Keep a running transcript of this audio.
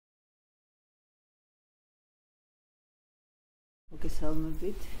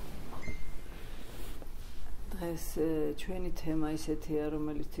მოგესალმებით. დღეს ჩვენი თემა ისეთია,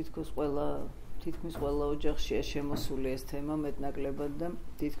 რომელიც თითქმის ყველა ოჯახშია შემოსული ეს თემა მეტნაკლებად და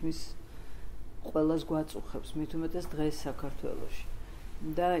თითქმის ყველას გვაწუხებს, მით უმეტეს დღეს საქართველოში.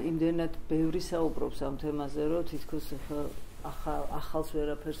 და იმდენად ბევრი საუბრობს ამ თემაზე, რომ თითქოს ახალს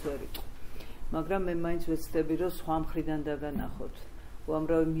ვერაფერს ვერ იტყვი. მაგრამ მე მაინც ვეცდები, რომ სხვა მხრიდან დაგანახოთ.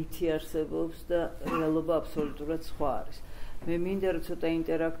 უამრავი მითი არსებობს და რეალობა აბსოლუტურად სხვა არის. მე მინდა რომ ცოტა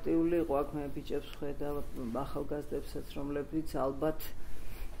ინტერაქტიული იყო, აქ მე ბიჭებს ხედავ, ახალგაზრდებსაც, რომლებიც ალბათ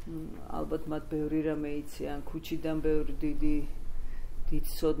მათ ბევრი რამე იციან, ქუჩიდან ბევრი დიდ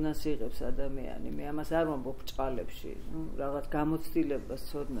ცოდნას იღებს ადამიანი. მე ამას არ ვამბობ ბრჭყალებში, რაღაც გამოცდილებას,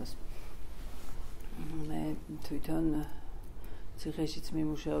 ცოდნას. მე თვითონ ციხეშიც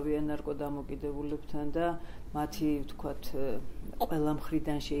მიმუშავია ნარკოდამოკიდებულებთან და მათი, ვთქვათ, ყველა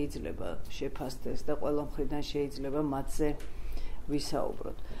მხრიდან შეიძლება შეფასდეს და ყველა მხრიდან შეიძლება მათზე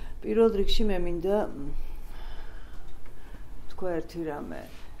ვისაუბროთ. პირველ რიგში მე მინდა თქვა ერთი რამე,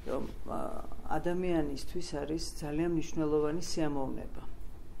 რომ ადამიანისთვის არის ძალიან მნიშვნელოვანი სიამოვნება.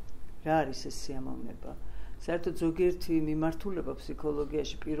 რა არის ეს სიამოვნება? საერთოდ ზოგიერთი მიმართულება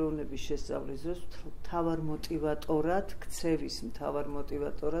ფსიქოლოგიაში პიროვნების შესწავლის დროს მთავარ მოტივატორად, ქცევის მთავარ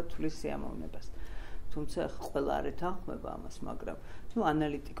მოტივატორად თვლის სიამოვნებას. თუმცა ყველა არ ეთანხმება ამას, მაგრამ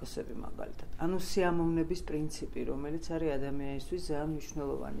ანალიტიკოსები მაგალითად. ანუ სიამოვნების პრინციპი, რომელიც არის ადამიანისთვის ძალიან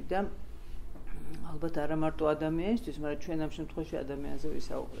მნიშვნელოვანი და ალბათ არა მარტო ადამიანისთვის, მაგრამ ჩვენ ამ შემთხვევაში ადამიანზე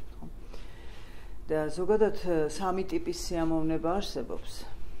ვისაუბრებთ, ხო? და ზოგადად სამი ტიპის სიამოვნება არსებობს.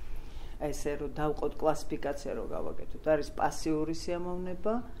 ესე რომ დავყოთ კლასიფიკაცია რომ გავაკეთოთ, არის პასიური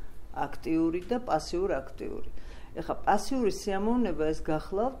სიამოვნება, აქტიური და პასიურ-აქტიური. ეხლა პასიური სიამოვნება ეს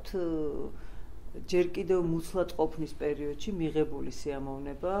გახლავთ ჯერ კიდევ მუცლად ყოფნის პერიოდში მიღებული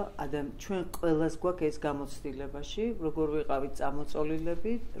სიამოვნება, ჩვენ ყველას გვაქვს ეს გამოცდილებაში, როგორ ვიყავით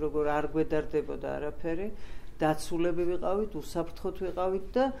წამოწოლილები, როგორ არ გვედარდებოდა არაფერი, დაცულები ვიყავით, უსაფრთხოდ ვიყავით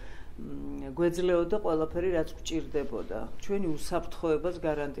და გვეძლეოდა ყველაფერი, რაც გვჭირდებოდა. ჩვენი უსაფრთხოებას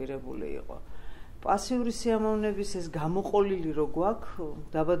გარანტირებული იყო. პასიური სიამოვნების ეს გამოყოლილი რო გვაქვს,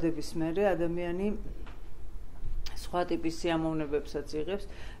 დაბადების მერე ადამიანი სხვა ტიპის სიამოვნებებსაც იღებს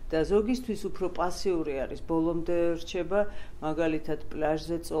და ზოგისთვის უფრო პასიური არის, ბოლომდე რჩება, მაგალითად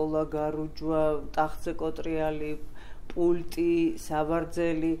პლაჟზე წოლა, გარუჯვა, ტახტზე კოტრიალი, პულტი,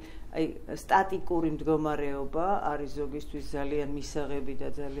 სავარძელი, აი სტატიკური მდგომარეობა არის ზოგისთვის ძალიან მისაღები და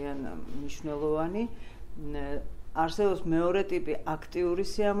ძალიან მნიშვნელოვანი. არსებობს მეორე ტიპი აქტიური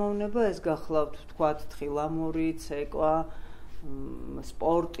სიამოვნება, ეს გახლავთ, ვთქვათ, თხილამური, ცეკვა,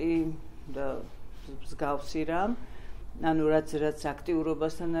 სპორტი და მსგავსი რამ. ანუ რაც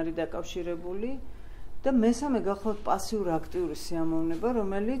აქტიურობასთან არის დაკავშირებული და მესამე გახლავთ პასიურ-აქტიური სიამოვნება,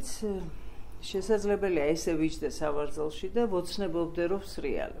 რომელიც შესაძლებელია ესე ვიჯდეს სავარძელში და ვოცნებობდე რომ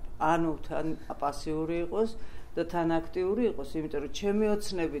ვსრიალებ. ანუ თან პასიური იყოს და თან აქტიური იყოს, იმიტომ რომ ჩემი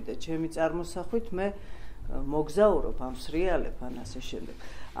ოცნები და ჩემი წარმოსახვით მე მოგზაურობ, ამ ვსრიალებ, ან ასე შემდეგ.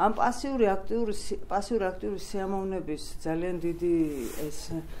 ამ პასიურ-აქტიური სიამოვნების ძალიან დიდი ეს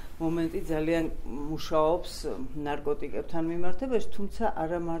მომენტი ძალიან მუშაობს ნარკოტიკებთან მიმართებაში, თუმცა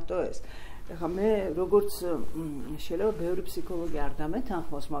არა მარტო ეს. ეხლა მე როგორც შეიძლება ბევრი ფსიქოლოგი არ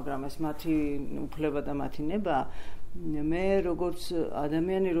დამეთანხმოს, მაგრამ ეს მათი უფლება და მათი ნება, მე როგორც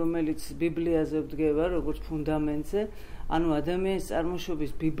ადამიანი, რომელიც ბიბლიაზე ვდგება, როგორც ფუნდამენტზე, ანუ ადამიანის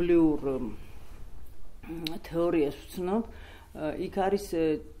წარმოშობის ბიბლიურ თეორიას ვცნობ, იქ არის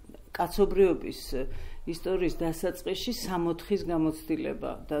კაცობრიობის ისტორიის დასაწყისში 64-ის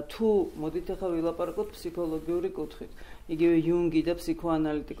გამოცდილება და თუ მოდით ახლა ვილაპარაკოთ ფსიქოლოგიური კუთხით, იგივე იუნგი და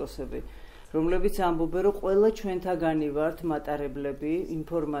ფსიქოანალიტიკოსები, რომლებიც ამბობენ, რომ ყველა ჩვენთაგანი ვართ მატარებლები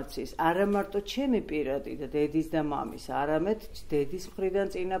ინფორმაციის, არა მარტო ჩემი პირადი და დედის და მამის, არამედ დედის მხრიდან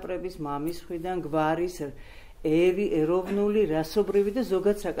წინაპრების, მამის მხრიდან გვარის, ეროვნული, რასობრივი და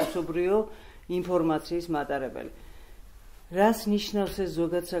ზოგად საკაცობრიო ინფორმაციის მატარებელი. რას ნიშნავს ეს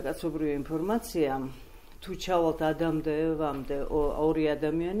ზოგად საკაცობრიო ინფორმაცია? თუ ჩავალთ ადამდე ევამდე ორი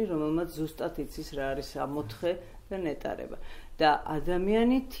ადამიანი, რომელმაც ზუსტად იცის რა არის ამოთხე და ნეტარება. და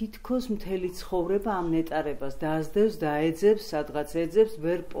ადამიანი თითქოს მთელი ცხოვრება ამ ნეტარებას დაასდევს, დაეძებს, სადღაც ეძებს,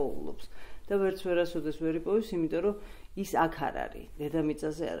 ვერ პოულობს. და ვერც ვერასოდეს ვერ იპოვის, იმიტომ რომ ის აქ არ არის,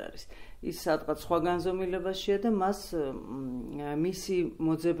 დედამიწაზე არ არის. ის სადღაც სხვა განზომილებაშია და მას მისი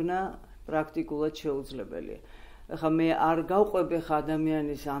მოძებნა პრაქტიკულად შეუძლებელია. ეხლა მე არ გავყვები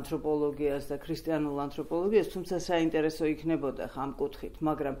ადამიანის ანთროპოლოგიას და ქრისტიანულ ანთროპოლოგიას, თუმცა საინტერესო იქნებოდა ამ კუთხით,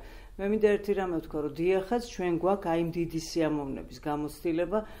 მაგრამ მე მინდა ერთი რამე ვთქვა, რომ დიახაც ჩვენ გვაქვს აი იმ დიდი სიამოვნების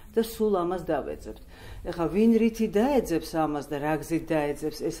გამოცდილება და სულ ამას დავეძებთ. ეხლა ვინ რითი დაეძებს ამას და რა გზით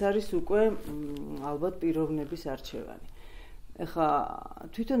დაეძებს, ეს არის უკვე ალბათ პიროვნების არჩევანი. ეხლა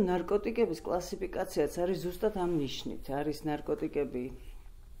თვითონ ნარკოტიკების კლასიფიკაციაც არის ზუსტად ამ ნიშნით, არის ნარკოტიკები,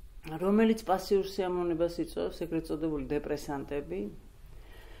 რომელიც პასიურ სიამოვნებას იწვევს, ეგრეთ წოდებული დეპრესანტები,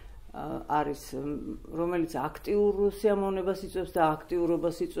 არის რომელიც აქტიურ სიამოვნებას იწვევს და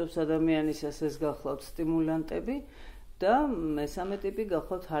აქტიურობას იწვევს ადამიანის, ეს გახლავთ სტიმულანტები და მესამე ტიპი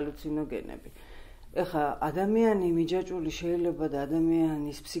გახლავთ ჰალუცინოგენები. ეხლა ადამიანი მიჯაჭვული შეიძლება და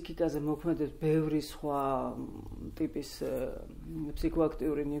ადამიანის ფსიქიკაზე მოქმედებს ბევრი სხვა ტიპის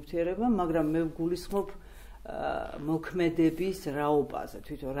ფსიქოაქტიური ნივთიერება, მაგრამ მე ვგულისხმობ მოქმედების რაობაზე,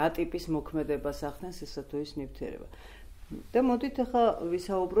 თვითონ რა ტიპის მოქმედებას ახდენს ესა თუ ის ნივთიერება. და მოდით ახლა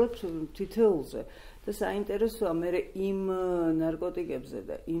ვისაუბროთ თითოეულზე. და საინტერესოა მე იმ ნარკოტიკებზე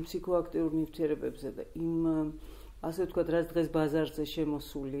და იმ ფსიქოაქტიურ ნივთიერებებზე და იმ ასე ვთქვათ, რაც დღეს ბაზარზე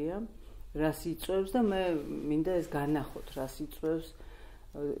შემოსულია, რას იწვევს და მე მინდა ეს განახოთ, რას იწვევს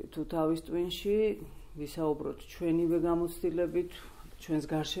თუ თავის ტვინში ვისაუბროთ ჩვენივე გამოცდილებით, ჩვენს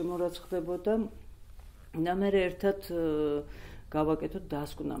გარშემო რაც ხდებოდა და მე ერთად გავაკეთოთ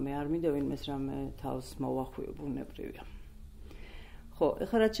დასკვნა, მე არ მინდა ვინმეს რამე თავს მოვახვიო, ბუნებრივია. ხო,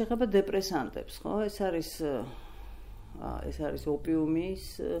 ეხლა რაც შეეხება დეპრესანტებს, ხო, ეს არის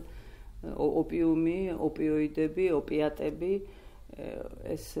ოპიუმი, ოპიოიდები, ოპიატები,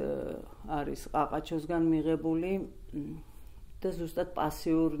 ეს არის ყაყაჩოსგან მიღებული და ზუსტად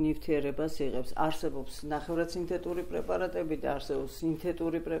პასიურ ნივთიერებას იღებს. არსებობს ნახევრად სინთეტური პრეპარატები და არსებობს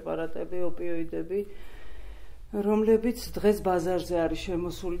სინთეტური პრეპარატები, ოპიოიდები, რომლებიც დღეს ბაზარზე არის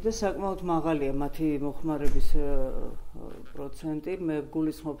შემოსული და საკმაოდ მაღალია მათი მოხმარების პროცენტი. მე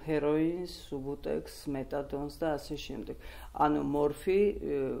ვგულისხმობ ჰეროინს, სუბუტექს, მეტადონს და ასე შემდეგ. ანუ მორფი,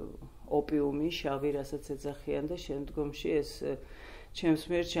 ოპიუმი, შავი, რასაც ეძახიან და შემდგომში ეს ჩემს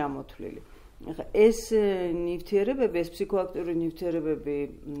მიერ ჩამოთვლილი. ეხლა ეს ნივთიერებები, ეს ფსიქოაქტიური ნივთიერებები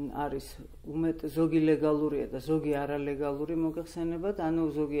არის ზოგი ლეგალურია და ზოგი არალეგალური მოგეხსენებათ, ანუ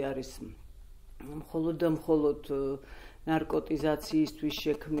ზოგი არის მხოლოდ და მხოლოდ ნარკოტიზაციისთვის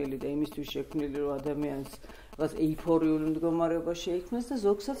შექმნილი და იმისთვის შექმნილი, რომ ადამიანს რაღაც ეიფორიული მდგომარეობა შეიქმნას და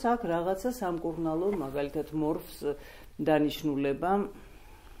ზოგსაც აქვს რაღაცა სამკურნალო, მაგალითად მორფს დანიშნულება.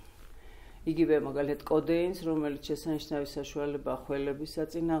 იგივე მაგალითად კოდეინს, რომელიც შესანიშნავი საშუალებაა ხველების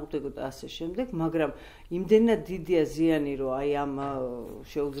საწინააღმდეგო და ასე შემდეგ, მაგრამ იმდენად დიდია ზიანი, რომ აი ამ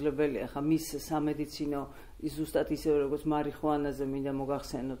შეუძლებელია ხა მის სამედიცინო ის ზუსტად ისევე როგორც მარიხუანაზე მინდა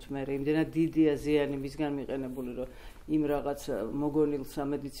მოგახსენოთ მე, იმდენად დიდია ზიანი მისგან მიყენებული, რომ იმ რაღაც მოგონილ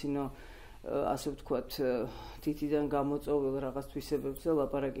სამედიცინო ასე ვთქვათ, თითიდან გამოწვეულ რაღაც თვისებებზე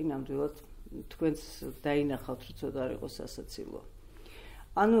ლაპარაკი ნამდვილად თქვენს დაინახავთ, რომ ცოტა არ იყოს სასაცილო.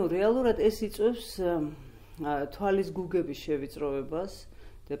 ანუ რეალურად ეს იწვევს თვალის გუგების შევიწროვებას,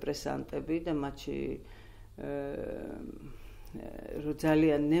 დეპრესანტები და მათში რომ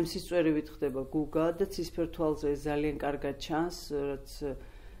ძალიან ნემსიწვერივით ხდება გუგა და ცისფერ თვალზე ძალიან კარგად ჩანს, რაც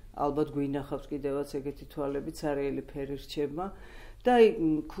ალბათ გვინახავს კიდევაც ეგეთი თვალები, ცარიელი ფერი რჩება და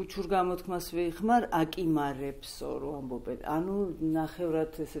ქუჩურ გამოთქმას ვიხმარ, აკიმარებსო რომ ამბობენ. ანუ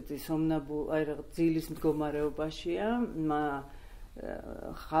ნახევრად ესეთი სომნაბულ, აი რაღაც ძილის მდგომარეობაშია,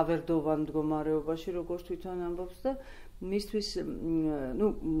 ხავერდოვან მდგომარეობაში, როგორც თვითონ ამბობს და მისთვის, ну,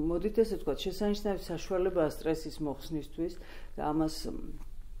 მოდით ესე ვთქვათ, შესანიშნავი საშუალებაა სტრესის მოხსნისთვის და ამას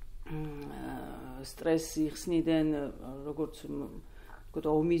სტრესი იხსნიდან, როგორც ვთქვათ,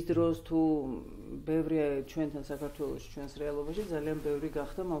 ომის დროს თუ ბევრი ჩვენთან საქართველოში, ჩვენს რეალობაში ძალიან ბევრი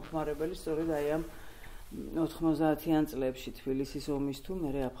გახდა მომხმარებელი სწორედ აი ამ 90-იან წლებში თბილისის ომის თუ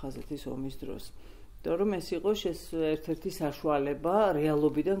მერე აფხაზეთის ომის დროს. რომ ეს იყო ერთ-ერთი საშუალება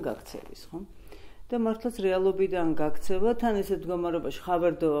რეალობიდან გაქცევის, ხო? და მართლაც რეალობიდან გაქცევა, თან ესეთ მდგომარეობაში,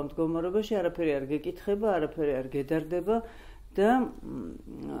 ხავერდოვან მდგომარეობაში არაფერი არ გეკითხება, არაფერი არ გედარდება და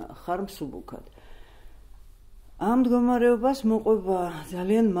ხარ მსუბუქად. ამ მდგომარეობას მოყვება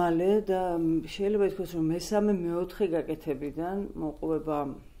ძალიან მალე და შეიძლება ითქვას, რომ მესამე-მეოთხე გაკეთებიდან მოყვება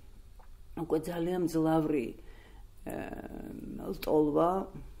უკვე ძალიან მძლავრი ლტოლვა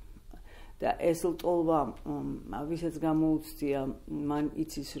და ეს ლტოლვა ვისაც გამოუცდია, მან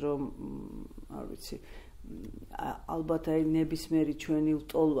იცის, რომ არ ვიცი, ალბათ აი ნებისმიერი ჩვენი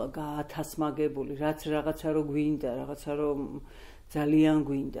ლტოლვა გაათასმაგებული, რაც რაღაცა რო გვინდა, რაღაცა რო ძალიან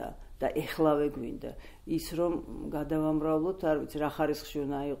გვინდა და ეხლავე გვინდა, ის რომ გადავამრავლოთ, არ ვიცი, რა ხარისხში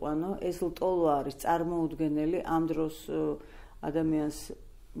უნდა აიყვანო, ეს ლტოლვა არის წარმოუდგენელი, ამ დროს ადამიანს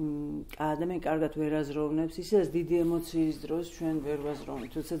ადამიანი კარგად ვერ აზროვნებს, ისე დიდი ემოციის დროს ჩვენ ვერ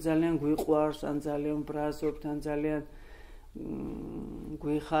ვაზროვნებთ, თუმცა ძალიან გვიყვარს, ან ძალიან ვბრაზობთ, ან ძალიან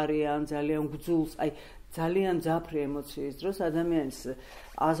გვიხარია, ან ძალიან გძულს, აი ძალიან ძაფრი ემოციის დროს ადამიანის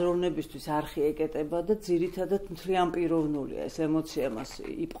აზროვნებისთვის არხი ეკეტება და ძირითადად მთლიან პიროვნულია ეს ემოცია მას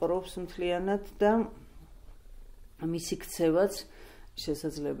იპყრობს მთლიანად და მისი ქცევაც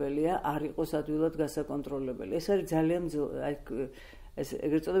შესაძლებელია არ იყოს ადვილად გასაკონტროლებელი. ეს არის ძალიან ეს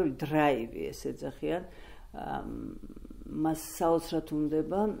ეგრეთ წოდებული დრაივი, ეს ეძახიან. მას საოცრად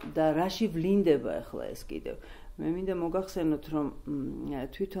უნდება და რაში ვლინდება ახლა ეს კიდევ. მე მინდა მოგახსენოთ, რომ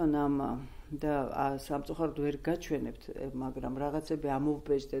თვითონ ამ და სამწუხაროდ ვერ გაჩვენებთ, მაგრამ რაღაცები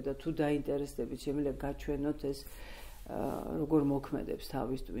ამოვბეჭდე და თუ დაინტერესდებით, შემიძლია გაჩვენოთ ეს როგორ მოქმედებს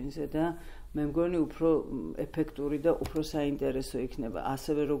თავის ტვინზე და მე მგონი უფრო ეფექტური და უფრო საინტერესო იქნება.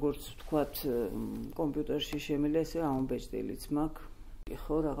 ასევე როგორც ვთქვათ, კომპიუტერში შემიძლია ესე ამოვბეჭდილიც მაქვს.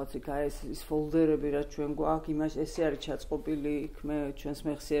 ხო, რაღაც იქ ეს ფოლდერები რაც ჩვენ გვაქვს, იმას ესე არის ჩაწყობილი იქ ჩვენს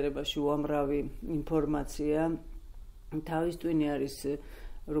მეხსიერებაში უამრავი ინფორმაცია. თავის ტვინი არის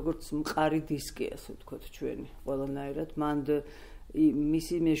როგორც მყარი დისკი, ასე ვთქვათ, ჩვენი ყველანაირად. მან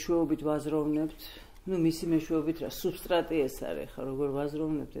მისი მეშვეობით ვაზროვნებთ, მისი მეშვეობით რა სუბსტრატი ეს არის, ხა როგორ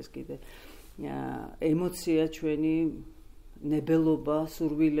ვაზროვნებთ ეს კიდე ემოცია ჩვენი, ნებელობა,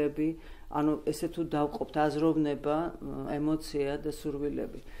 სურვილები, ანუ ესე თუ დავყოფთ აზროვნება, ემოცია და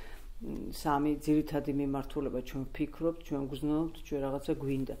სურვილები. სამი ძირითადი მიმართულება ჩვენ ვფიქრობთ, ჩვენ გრძნობთ, ჩვენ რაღაცა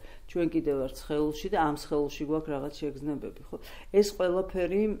გვინდა. ჩვენ კიდევ ვართ სხეულში და ამ სხეულში გვაქვს რაღაც შეგრძნებები, ხო? ეს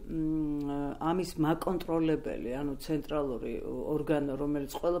ყველაფერი ამის მაკონტროლებელი, ანუ ცენტრალური ორგანო,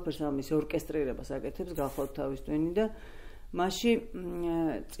 რომელიც ყველაფერს ამის ორკესტრირებას აკეთებს, გახლავთ თავის ტვინი და მასში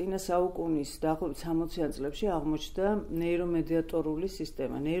წინა საუკუნის დაახლოებით 60-იან წლებში აღმოჩნდა ნეირომედიატორული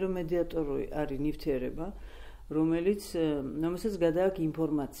სისტემა. ნეირომედიატორი არის ნივთიერება, რომელსაც გადააქვს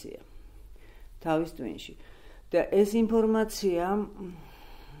ინფორმაცია თავის ტვინში. და ეს ინფორმაცია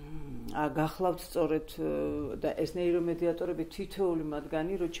გახლავთ სწორედ და ეს ნეირომედიატორები თითოეული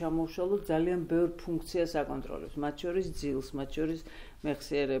მათგანი რო ჩამოვშალოთ ძალიან ბევრ ფუნქციას აკონტროლებს, მათ შორის ძილს, მათ შორის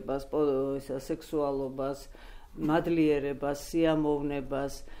მეხსიერებას, სექსუალობას, მადლიერებას,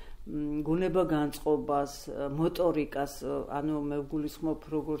 სიამოვნებას, გუნება-განწყობას, მოტორიკას, ანუ მე ვგულისხმობ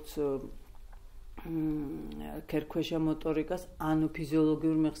როგორც ქერქვეშა მოტორიკას, ანუ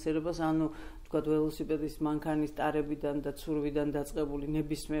ფიზიოლოგიურ მეხსიერებას, ანუ თქვა ველოსიპედის მანქანის ტარებიდან და ცურვიდან დაწყებული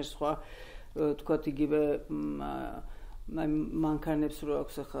ნებისმიერ სხვა თქვა იგივე მანქანებს რო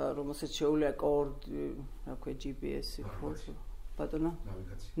აქვს ახლა, რომელსაც შეუძლია რა ქვია GPS-ი, ბატონო?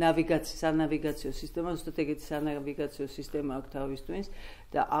 სანავიგაციო სისტემა, ზუსტად ეგეთი სანავიგაციო სისტემა აქვს თავის ტვინს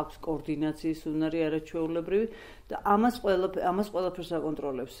და აქვს კოორდინაციის უნარი არაჩვეულებრივი და ამას ყველაფერს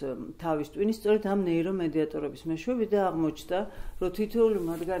აკონტროლებს თავის ტვინი სწორედ ამ ნეირომედიატორების მეშვეობით და აღმოჩნდა, რომ თითოეული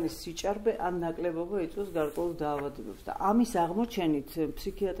მათგანის სიჭარბე ან ნაკლებობა იწვევს გარკვეულ დაავადებებს და ამის აღმოჩენით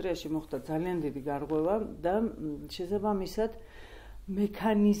ფსიქიატრიაში მოხდა ძალიან დიდი გარღვევა და შესაბამისად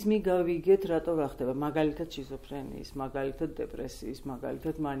მექანიზმი გავიგეთ, რატო რა ხდება, მაგალითად შიზოფრენიის, მაგალითად დეპრესიის,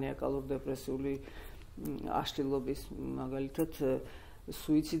 მაგალითად მანიაკალურ-დეპრესიული აშლილობის, მაგალითად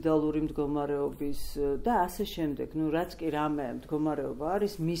სუიციდალური მდგომარეობის და ასე შემდეგ. რაც კი რამე მდგომარეობა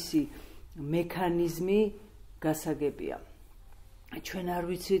არის, მისი მექანიზმი გასაგებია. ჩვენ არ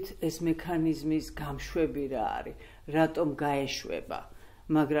ვიცით ეს მექანიზმის გამშვები რა არის, რატომ გაეშვება,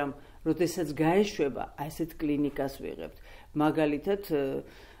 მაგრამ როდესაც გაეშვება, ასეთ კლინიკას ვიღებთ. მაგალითად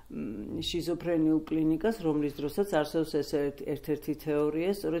შიზოფრენიულ კლინიკას, რომლის დროსაც არსებობს ეს ერთ-ერთი თეორია,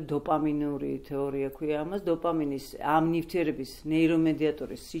 სწორედ დოპამინური თეორია ქვია ამას, დოპამინის ამ ნივთიერების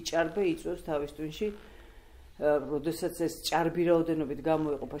ნეირომედიატორის სიჭარბე იწვევს თავის ტვინში, როდესაც ეს ჭარბი რაოდენობით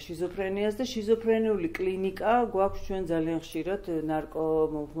გამოიყოფა შიზოფრენიას და შიზოფრენიული კლინიკა გვაქვს ჩვენ ძალიან ხშირად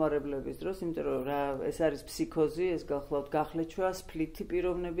ნარკომომხმარებლების დროს, იმიტომ რომ ეს არის ფსიქოზი, ეს გახლავთ გახლეჩვა, სპლითი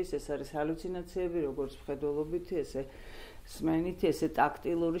პიროვნების, ეს არის ჰალუცინაციები, როგორც მხედველობითი, ესე სმენითი, ესე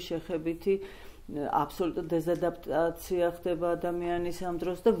ტაქტილური შეხებითი, აბსოლუტურად დეზადაპტაცია ხდება ადამიანის ამ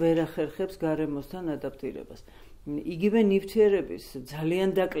დროს და ვერ ახერხებს გარემოსთან ადაპტირებას. იგივე ნივთიერების ძალიან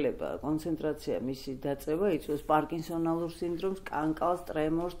დაკლება, კონცენტრაცია, მისი დაწევა იწვევს პარკინსონალურ სინდრომს, კანკალს,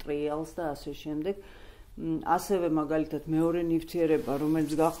 ტრემორს, ტრიალს და ასე შემდეგ. ასევე მაგალითად მეორე ნივთიერება,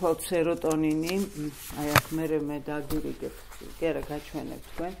 რომელიც გახლავთ სეროტონინი, აი აქ მე დაგირიგებ, კი არა გაჩვენებ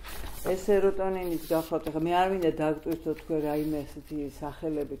თქვენ. ეს სეროტონინის გახლავთ, ახლა მე არ მინდა დაგტვირთო თქვენ რაიმე ესეთი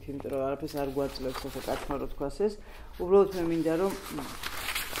სახელებით, იმიტომ რომ არაფერს არ გვაძლევს ახლა კაცმა რო თქვას ეს. უბრალოდ მე მინდა რომ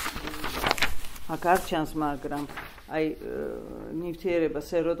აქ არ ჩანს, მაგრამ აი ნივთიერება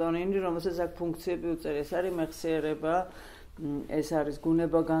სეროტონინი, რომელსაც აქ ფუნქციები უწევს, ეს არის მეხსიერება, ეს არის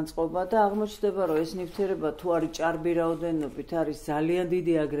გუნება-განწყობა და აღმოჩნდება, რომ ეს ნივთიერება თუ არის ჭარბი რაოდენობით, არის ძალიან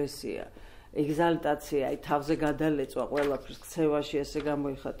დიდი აგრესია, ეგზალტაცია, აი თავზე გადალეწვა ყველაფერს ქცევაში ესე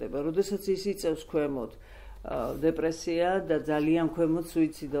გამოიხატება. როდესაც ის იწევს ქვემოთ დეპრესია და ძალიან ქვემოთ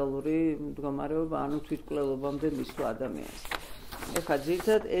სუიციდალური მდგომარეობა, ანუ თვითმკვლელობამდე მისვლა ადამიანს. ეხლა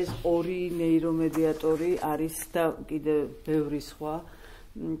ძირითადად ეს ორი ნეირომედიატორი არის და კიდევ ბევრი სხვა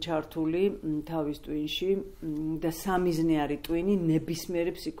ჩართული თავის ტვინში და სამიზნე არის ტვინი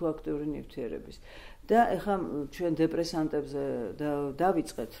ნებისმიერი ფსიქოაქტიური ნივთიერების. და ეხლა ჩვენ დეპრესანტებზე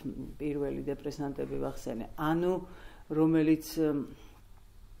დავიწყეთ პირველი დეპრესანტები ვახსენე. ანუ რომელიც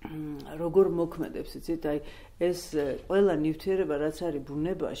როგორ მოქმედებს, იცით, აი ეს ყველა ნივთიერება რაც არის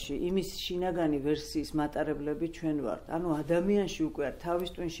ბუნებაში, იმის შინაგანი ვერსიის მატარებლები ჩვენ ვართ. ანუ ადამიანში უკვე თავის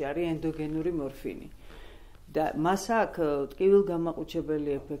ტვინში არის ენდოგენური მორფინი. და მას აქვს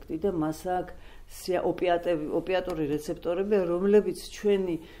ტკივილგამაყუჩებელი ეფექტი და მას აქვს ოპიატური რეცეპტორები, რომლებიც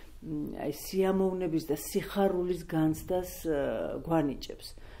ჩვენი აი სიამოვნების და სიხარულის განცდას გვანიჭებს.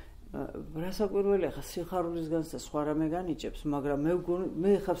 რასაკვირველია, ხა სიხარულის განცდა სხვა რამე განიჭებს, მაგრამ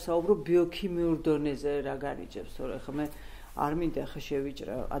მე ხა ვსაუბრობ ბიოქიმიურ დონეზე რა განიჭებს, თორე ხა მე არ მინდა ხა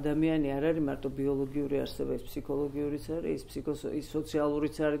შევიჭრა. ადამიანი არ არის მარტო ბიოლოგიური არსება, ის ფსიქოლოგიურიც არის, ის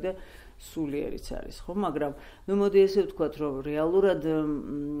სოციალურიც არის და სულიერიც არის, ხო? მაგრამ ნუ მოდი ესე ვთქვათ, რომ რეალურად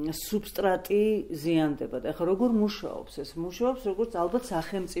სუბსტრატი ზიანდება. და ეხლა როგორ მუშაობს ეს? მუშაობს როგორც ალბათ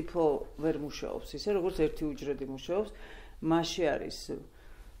სახელმწიფო ვერ მუშაობს, ისე როგორც ერთი უჯრედი მუშაობს. მასში არის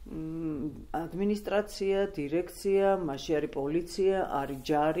ადმინისტრაცია, დირექცია, მასში არის პოლიცია, არის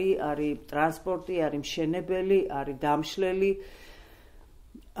ჯარი, არის ტრანსპორტი, არის მშენებელი, არის დამშლელი,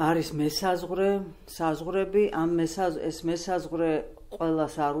 არის საზღვრები, ეს მესაზღვრე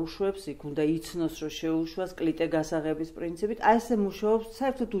ყველას არ უშვებს, იქ უნდა იცნოს, რომ შეუშვას კლიტე გასაღების პრინციპით. აი ესე მუშაობს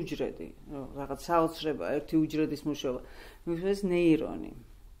საერთოდ უჯრედი, რაღაც საოცრება, ერთი უჯრედის მუშაობა. ეს ნეირონი,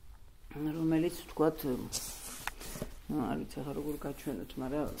 რომელიც ვთქვათ, არ ვიცი ახლა როგორ გაჩვენოთ,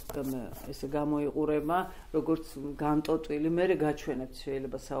 მაგრამ ესე გამოიყურება, როგორც განტოტვილი, მე გაჩვენებთ,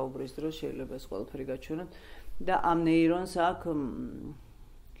 შეიძლება საუბრის დროს, შეიძლება ეს ყველაფერი გაჩვენოთ და ამ ნეირონს აქვს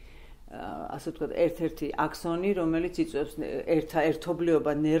ასე ვთქვათ, ერთ-ერთი აქსონი, რომელიც იწვევს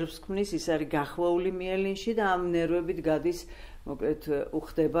ერთობლიობა ნერვს ქმნის, ის არის გახვეული მიელინში და ამ ნერვებით გადის, მოკლედ,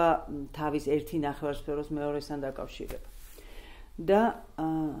 უხდება თავის ერთი ნახევარსფეროს მეორესთან დაკავშირება. და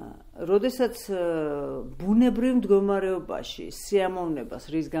როდესაც ბუნებრივ მდგომარეობაში სიამოვნებას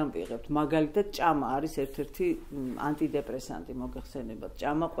რის განპიღებთ, მაგალითად ჭამა არის ერთ-ერთი ანტიდეპრესანტი, მოგეხსენებათ,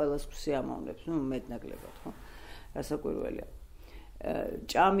 ჭამა ყველას სიამოვნებს, მეტნაკლებად, ხო? რასაკვირველია.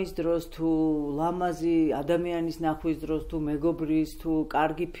 ჭამის დროს თუ ლამაზი ადამიანის ნახვის დროს თუ მეგობრის თუ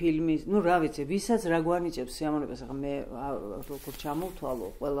კარგი ფილმის, რა ვიცი, ვისაც რა გვანიჭებს სიამოვნებას, ახლა მე როგორ ჩამოვთვალო,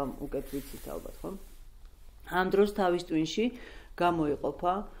 ყველამ უკეთ ვიცით ალბათ, ხო? ამ დროს თავის ტვინში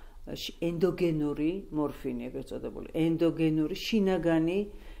გამოიყოფა ენდოგენური მორფინი, ეგრეთ წოდებული, ენდოგენური შინაგანი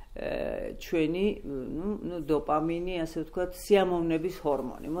ჩვენი, დოპამინი, ასე ვთქვათ, სიამოვნების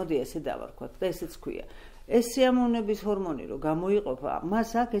ჰორმონი. მოდი ესე დავარქვათ და ესეც ქვია. ეს სიამოვნების ჰორმონი რო გამოიყოფა, მას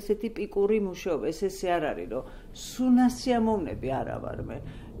აქვს ესეთი პიკური მუშაობა, ესე არ არის, რომ სუნასიამოვნები არა ვარ მე.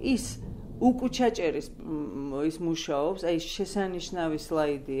 ის უკუჩაჭერის ის მუშაობს, აი შესანიშნავი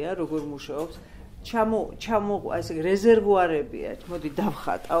სლაიდია, როგორ მუშაობს. ესე რეზერვუარებია, მოდი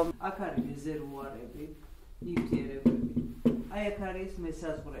დავხატავ. აქ არის რეზერვუარები, ნივთიერებები. აი აქ არის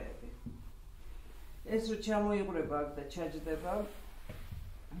მესაზღვრეები. ეს რო ჩამოიყრება აქ და ჩაჯდება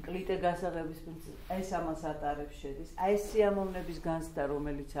კლიტე გასაღების პრინციპი. აი ეს ამას ატარებს შედის. აი ეს სიამოვნების განცდა,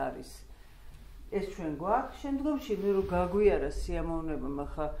 რომელიც არის. ეს ჩვენ გვაქვს, შემდგომში მე რო გაგვიარა სიამოვნება,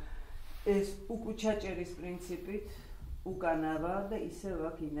 ხა ეს უკუჩაჭერის პრინციპით უკანავა და ისევ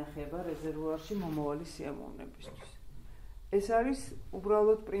აქ ინახება რეზერვუარში მომავალი სიამოვნებისთვის. ეს არის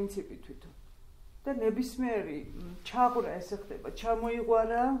უბრალოდ პრინციპი თვითონ. და ნებისმიერი ჩაყრა ესე ხდება,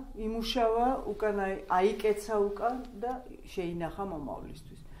 ჩამოიყვარა, იმუშავა, უკან აიკეცა უკან და შეინახა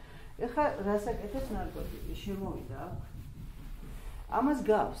მომავლისთვის. ეხლა რასაკეთებს ნარკოტიკი? შემოვიდა აქ. ამას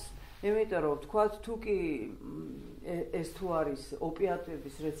გავს. იმიტომ რომ თქვათ, თუ კი ეს თუ არის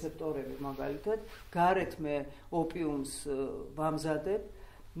ოპიატების რეცეპტორები, მაგალითად, გარეთ მე ოპიუმს ვამზადებ,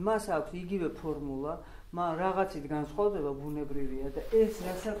 მას აქვს იგივე ფორმულა, რაღაცით განსხვავდება, ბუნებრივია და ეს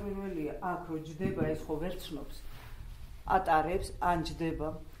რასაკვირველია, აქ რო ჯდება, ეს ხო ვერ ცნობს, ატარებს, ან ჯდება,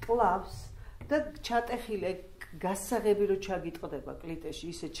 კლავს და ჩატეხილე გასაღები რო ჩაგიტყდება კლიტეში,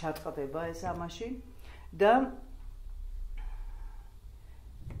 ისე ჩატყდება ეს ამაში და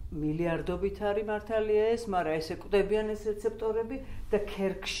მილიარდობით არის მართალია ეს, მაგრამ ესე კვდებიან ეს რეცეპტორები და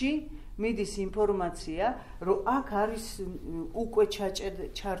ქერქში მიდის ინფორმაცია, რომ აქ არის უკვე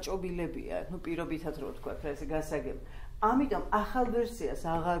ჩარჭობილებია, პირობითად რო ვთქვა, ეს გასაგები. ამიტომ ახალ ვერსიას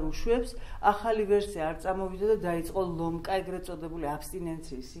აღარ უშვებს, ახალი ვერსია არ წამოვიდა და დაიწყო ლომკა, ეგრეთ წოდებული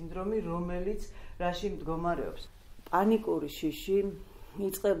აბსტინენციის სინდრომი, რომელიც რაში მდგომარეობს. პანიკური შიში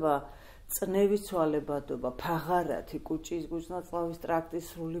იწყება წნევის ცვალებადობა, ფაღარათი, კუჭნაწლავის ტრაქტის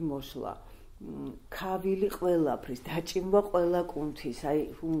სრული მოშლა, ქავილი ყველაფრის, დაჭიმვა ყველა კუნთის, აი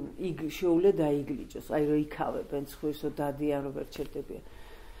შეუძლია დაიგლიჯოს, აი რომ იქავებენ ცხვირსო დადიან, რომ ვერ ჩერდებიან.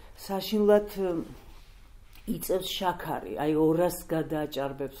 საშინლად იწევს შაქარი, აი 200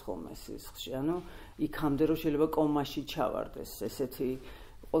 გადააჭარბებს ხოლმე სისხლში, ანუ იქამდე რომ შეიძლება კომაში ჩავარდეს, ესეთი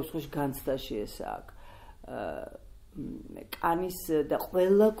ყოველ შემთხვევაში განცდაში ეს აქვს. კანის და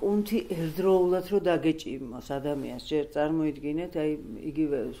ყველა კუნთი ერთდროულად რომ დაგეჭიმოს ადამიანს, ჯერ წარმოიდგინეთ, აი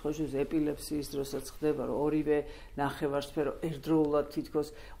იგივე სხვა შემთხვევაში ეპილეფსიის დროსაც ხდება, რომ ორივე ნახევარსფერო ერთდროულად თითქოს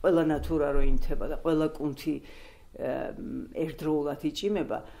ყველა ნათურა რო ინთება და ყველა კუნთი ერთდროულად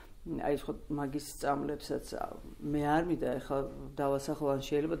იჭიმება. აი ხო მაგის სწამლებსაც მე არ მინდა ეხლა დავასახო ან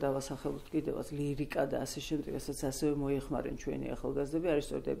შეიძლება დავასახელოთ კიდევაც ლირიკა და ასე შემდეგ, რასაც ასევე მოიხმარენ ჩვენი ახალგაზრდები, არის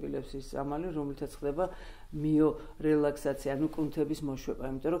სწორედ ეპილეფსიის ამალი, რომლითაც ხდება მიორელაქსაცია, ანუ კუნთების მოშვება,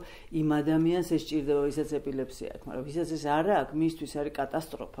 იმიტომ რომ იმ ადამიანს ეს ჭირდება, ვისაც ეპილეფსია აქვს, მაგრამ ვისაც ეს არ აქვს, მისთვის არის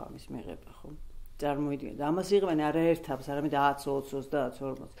კატასტროფა ამის მიღება, ხო? წარმოიდგინეთ, ამას იღებენ არაერთავს, არამედ 10, 20, 30,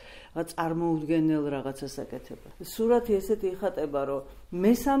 40. რაღაც წარმოუდგენელ რაღაცას აკეთებენ. სურათი ესეთი იხატება, რომ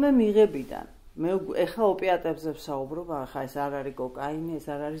მესამე მიღებიდან, მე ეხა ოპიატებზე ვსაუბრობ, ახლა ეს არ არის კოკაინი, ეს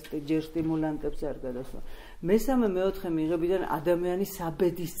არ არის ჯერ სტიმულანტებზე არ გადასვლა. მესამე, მეოთხე მიღებიდან ადამიანი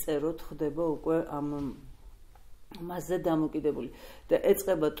საბედისწეროდ ხდება უკვე ამაზე დამოკიდებული და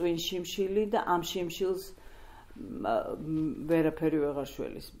ეწყება ტვინ შიმშილი და ამ შიმშილს ვერაფერი ვეღარ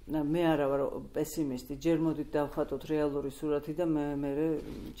შველის. მე არა ვარ პესიმისტი, ჯერ მოდით დავხატოთ რეალური სურათი და მე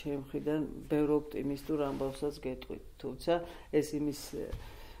ჩემი მხრიდან ბევრ ოპტიმისტურ ამბავსაც გეტყვით. თუმცა ეს იმის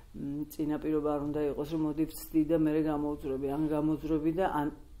წინაპირობა არ უნდა იყოს, რომ მოდი ვცდი და მე გამოუძვრები, ან გამოძვრები და ან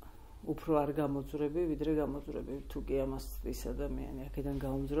უფრო არ გამოძვრები, ვიდრე გამოძვრები. თუ კი ამას ის ადამიანი აქედან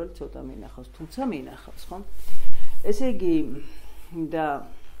გაუმძვრელი ცოტა მინახავს, თუმცა მინახავს, ხო? ესე იგი და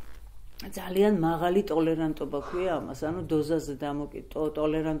ძალიან მაღალი ტოლერანტობა ქვია ამას, ანუ დოზაზე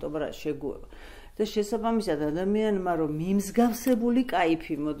ტოლერანტობა რა შეგუება. და შესაბამისად ადამიანმა რომ მიმსგავსებული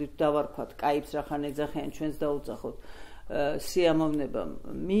кайფი, მოდით დავარქვათ, кайფს რახან ეძახიან ჩვენს დაუძახოთ, სიამოვნება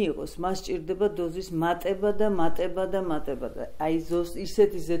მიიღოს, მას ჭირდება დოზის მატება და მატება და მატება და აი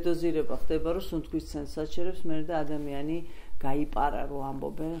ისეთი ზედოზირება ხდება, რომ სუნთქვის ცენს საჩერებს მე და ადამიანი გაიპარა რომ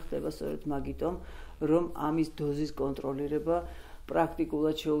ამბობენ, ხდება სწორედ მაგიტომ, რომ ამის დოზის კონტროლირება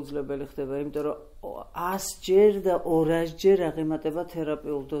პრაქტიკულად შეუძლებელი ხდება, იმიტომ რომ 100-ჯერ და 200-ჯერ აღემატება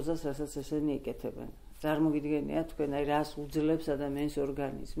თერაპიულ დოზას, რასაც ესენი იკეთებენ. წარმოგიდგენია თქვენ, აი რას უძლებს ადამიანის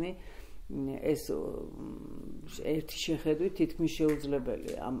ორგანიზმი, ეს ერთი შეხედვით თითქმის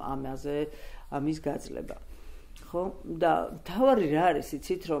შეუძლებელია ამის გაძლება. ხო? და თავარი რა არის,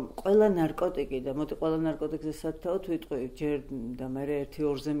 იცით, რომ ყველა ნარკოტიკი და მოდი ყველა ნარკოტიკზე სათაოდ ვიტყვი, ჯერ და მე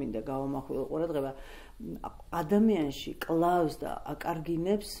 1-2-ზე მინდა გავამახვილო ყურადღება, ადამიანში კლავს და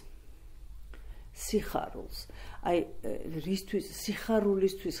აკარგინებს სიხარულს. აი რისთვის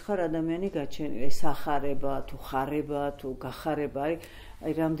სიხარულისთვის ხარ ადამიანი გაჩენილი, სახარება თუ ხარება თუ გახარება,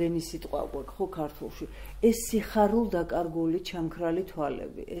 აი რამდენი სიტყვა გვაქვს ხო ქართულში. ეს სიხარულ დაკარგული ჩამქრალი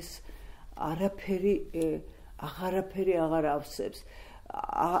თვალები, ეს აღარაფერი აღარ ავსებს,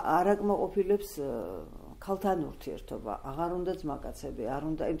 არ აკმაყოფილებს ქალთან ურთიერთობა, აღარ უნდა ძმაკაცები, არ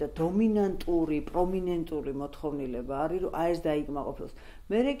უნდა, იმიტომ დომინანტური, პრომინენტური მოთხოვნილება არის, რომ აი ეს დაიკმაყოფილოს.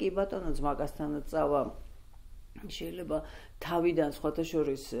 მერე კი ბატონო ძმაკაცთანაც წავა, შეიძლება თავიდან სხვათა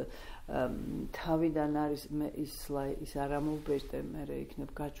შორის თავიდან არის ის არ ამოვბეჭდე, მერე იქნებ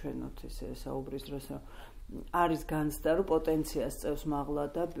გაჩვენოთ ესე საუბრის დროს, არის განცდა, რომ პოტენციას წევს მაღლა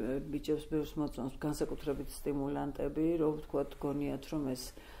და ბიჭებს ბევრს მოწონს განსაკუთრებით სტიმულანტები, რომ ვთქვათ, გონიათ, რომ ეს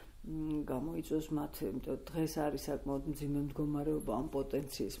გამოიწვევს მათ, იმიტომ დღეს არის საკმაოდ მძიმე მდგომარეობა ამ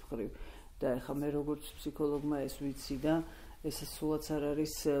პოტენციის მხრივ და ეხლა მე როგორც ფსიქოლოგმა ეს ვიცი და ეს სულაც არ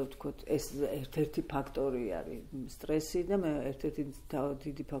არის, ვთქვათ, ეს ერთ-ერთი ფაქტორი არის სტრესი და მე ერთ-ერთი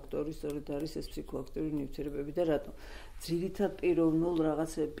დიდი ფაქტორი სწორედ არის ეს ფსიქოაქტიური ნივთიერებები და რატომ ძირითად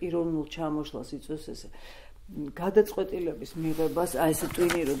პიროვნულ ჩამოშლას იწვევს ესე გადაწყვეტილების მიღებას, აი ესე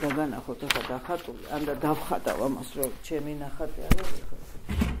ტვინი რო დაგანახოთ ახლა დახატული, ან და დავხატავ ამას, რომ ჩემი ნახატი არის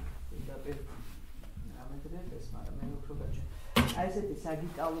აი ესეთი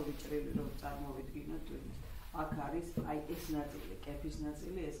საგიტალური ჭრილი რომ წარმოვიდგინოთ ტვინის. აქ არის აი ეს ნაწილი, კეფის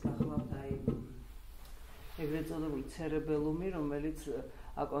ნაწილი, ეს გახლავთ აი ეგრეთ წოდებული ცერებელუმი, რომელიც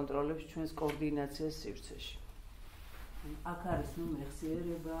აკონტროლებს ჩვენს კოორდინაციას სივრცეში. აქ არის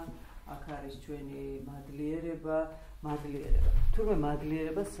მეხსიერება, აქ არის ჩვენი მადლიერება. თურმე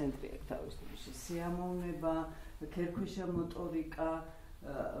მადლიერებას ცენტრი აქვს თავის თქმაში. სიამოვნება, ქერქვეშა მოტორიკა,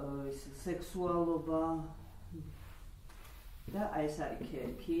 სექსუალობა და აი ეს არის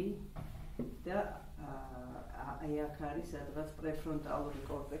ქერქი და აი აქ არის სადღაც პრეფრონტალური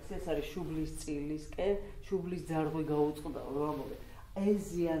კორტექსი, ეს არის შუბლის წილისკენ, შუბლის ძარღვი გაუწყდა, რომ ამბობენ. ეს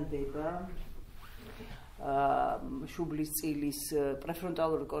ზიანდება შუბლის წილის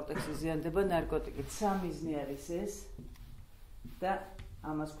პრეფრონტალური კორტექსი ზიანდება ნარკოტიკით. სამიზნე არის ეს და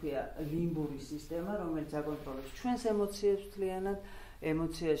ამას ქვია ლიმბური სისტემა, რომელიც აკონტროლებს ჩვენს ემოციებს მთლიანად.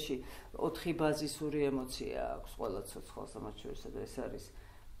 ემოციაში 4 ბაზისური ემოცია აქვს ყველა ცოცხალს, ამათ შორის ეს არის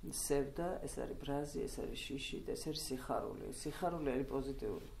სევდა, ეს არის ბრაზი, ეს არის შიში და ეს არის სიხარული. სიხარული არის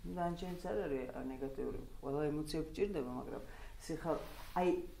პოზიტიური. დანარჩენიც არ არის ნეგატიური. ყველა ემოცია გჭირდება, მაგრამ აი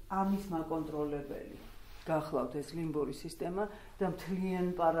ამის მაკონტროლებელი გახლავთ ეს ლიმბური სისტემა და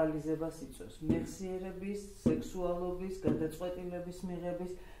მთლიან პარალიზებას იწვევს. მეხსიერების, სექსუალობის, გადაწყვეტილების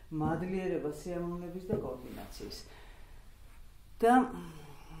მიღების, მადლიერება, სიამოვნების და კოორდინაციის. და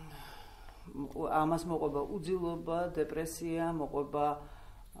ამას მოყვება უძილობა, დეპრესია, მოყვება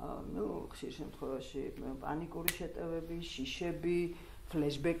ხშირ შემთხვევაში პანიკური შეტევები, შიშები,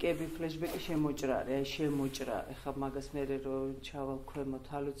 ფლეშბეკები, ფლეშბეკი შემოჭრარე, შემოჭრა. ეხლა მაგას მე რომ ჩავალ ქვემოთ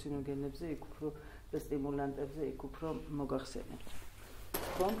ჰალუცინოგენებზე, იქ უფრო და სტიმულანტებზე, იქ უფრო მოგახსენებთ.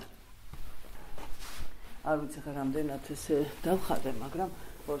 ხო? არ ვიცი ხა რამდენად ეს დავხადე, მაგრამ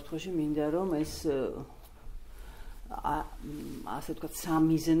ოთხოში მინდა რომ ეს ასე ვთქვათ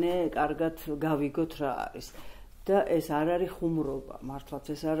სამიზნე კარგად გავიგოთ რა არის. და ეს არ არის ხუმრობა, მართლაც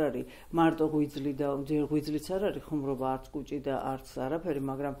ეს არ არის მარტო ღვიძლი და ძერ ღვიძლიც არ არის ხუმრობა, არც კუჭი და არც არაფერი,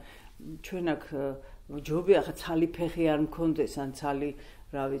 მაგრამ ჩვენ აქ ჯობია ხა ცალი ფეხი არ მქონდეს, ან ცალი,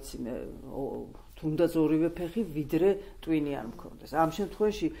 რა ვიცი, თუნდაც ორივე ფეხი, ვიდრე ტვინი არ მქონდეს. ამ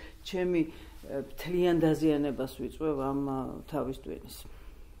შემთხვევაში ჩემი მთლიან დაზიანებას ვიწვევ ამ თავის ტვინის.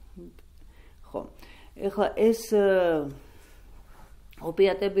 ხო. ეხლა ეს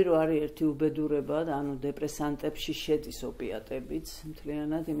ოპიატები რო არის ერთი უბედურება, ანუ დეპრესანტებში შედის ოპიატებიც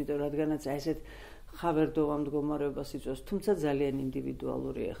მთლიანად, იმიტომ რადგანაც ესეთ ხავერდოვან მდგომარეობას იწვევს, თუმცა ძალიან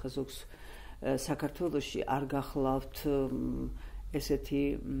ინდივიდუალურია. ეხლა ზოგს საქართველოში არ გახლავთ ესეთი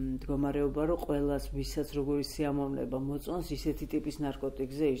მდგომარეობა, რომ ყველას ვისაც როგორი სიამოვნება მოწონს, ისეთი ტიპის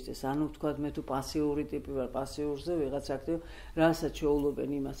ნარკოტიკზე იჯდეს. ანუ ვთქვათ, მე თუ პასიური ტიპი ვარ, პასიურზე ვიღაც აქტივ, რასაც შეულობენ,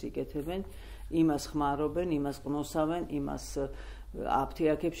 იმას იკეთებენ, იმას ხმარობენ, იმას ყნოსავენ, იმას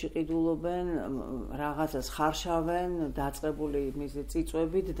აფთიაქებში ყიდულობენ, რაღაცას ხარშავენ, დაწყებული მიზე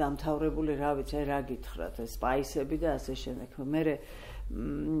წიწვებით, დამთავრებული, რა ვიცი, რა გითხრათ, სპაისები და ასე შემდეგ. მე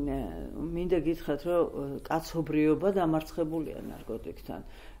მინდა გითხრათ, რომ კაცობრიობა დამარცხებულია ნარკოტიკთან.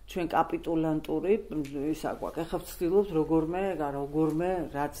 ჩვენ კაპიტულანტური ის აგვაქვს. ეხლა ვცდილობთ როგორმე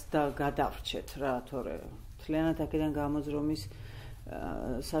რაც გადავრჩეთ რა, თორე მთლიანად აქედან გამოძრომის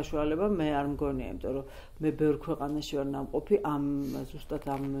საშუალება მე არ მგონია, იმიტომ რომ მე ბევრ ქვეყანაში ვარ ნამყოფი ზუსტად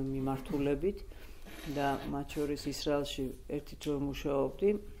ამ მიმართულებით და მათ შორის ისრაელში ერთი დრო მუშაობდი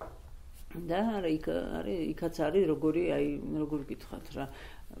და იქაც არის როგორი გითხრათ რა,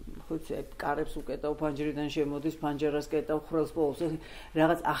 ხო იცი, კარებს უკეტავ, ფანჯრიდან შემოდის, ფანჯარას კეტავ, ხრელს პოვს,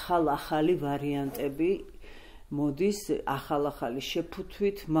 რაღაც ახალი ვარიანტები მოდის ახალ-ახალი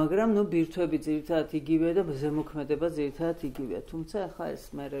შეფუთვით, მაგრამ ბირთვები ძირითადად იგივეა და ზემოქმედება ძირითადად იგივეა. თუმცა ახლა ეს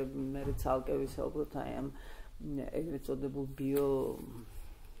მე ცალკე ვისაუბროთ აი ამ ეგრეთ წოდებულ ბიო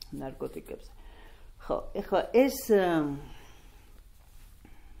ნარკოტიკებზე. ხო, ეხლა ეს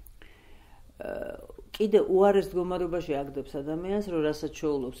კიდე უარეს მდგომარეობაში აგდებს ადამიანს, რომ რასაც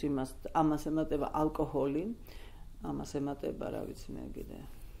შეულობს ამას ემატება ალკოჰოლი, ამას ემატება, რა ვიცი მე კიდე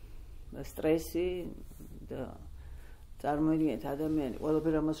სტრესი და წარმოიდგინეთ ადამიანი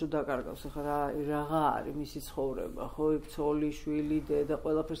ყველაფერ ამას რო დაკარგავს, ახლა რაღა არის მისი ცხოვრება, ხო, იქ ცოლი, შვილი, დედა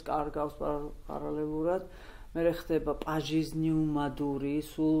ყველაფერს კარგავს პარალელურად, მე ხდება პაჟიზნიუმადური,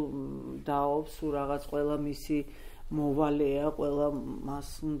 სულ დაობს, სულ რაღაც ყველა მისი მოვალეა, ყველა მას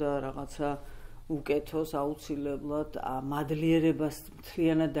უნდა რაღაცა უკეთოს აუცილებლად, მადლიერებას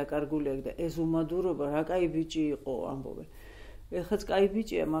მთლიანად დაკარგული აქვს და ეს უმადურობა რა კაი ბიჭი იყო ამბობენ. ეხაც კაი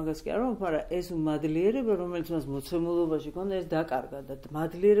ბიჭია, მაგას კი არ ვამბობ, არა, ეს მადლიერება, რომელიც მას მოცემულობაში ქონდა, ეს დაკარგა და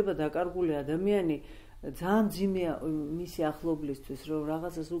მადლიერება დაკარგული ადამიანი ძალიან მძიმეა მისი ახლობლისთვის, რომ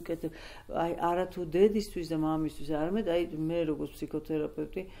რაღაცას უკეთებ, აი არა თუ დედისთვის და მამისთვის, არამედ აი მე როგორც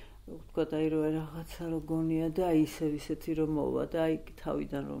ფსიქოთერაპევტი, ვთქვათ, აი რომ რაღაცა რო გონია და აი ისეთი რომ მოვა და აი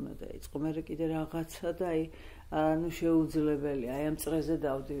თავიდან რომ უნდა დაიწყო, მე კიდე რაღაცა და აი ანუ შეუძლებელია, აი ამ წრეზე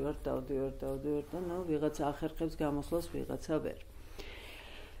დავდივარ და ვიღაცა ახერხებს გამოსვლას, ვიღაცა ვერ.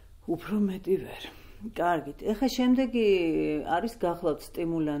 უფრო მეტი ვერ. კარგით. ეხლა შემდეგი არის გახლავთ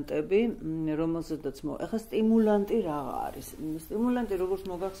სტიმულანტები, რომელზედაც ეხლა სტიმულანტი რა არის? სტიმულანტი როგორც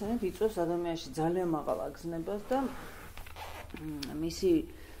მოგახსენეთ, იწვევს ადამიანში ძალიან მაღალ აგზნებას და მისი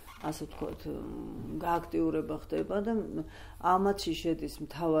ასე ვთქვათ, გააქტიურება ხდება და ამათში შედის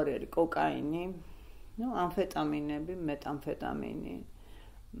მთავარი არის კოკაინი, ამფეტამინები, მეტამფეტამინი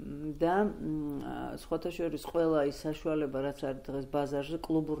და სხვათა შორის ყველა ის საშუალება, რაც არის დღეს ბაზარზე,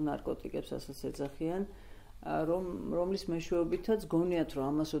 კლუბურ ნარკოტიკებს ასაც ეძახიან, რომლის მეშვეობითაც გონიათ, რომ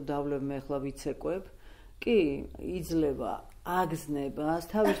ამას რომ დავლებ მე ახლა ვიცეკვებ, კი იძლევა აგზნებას,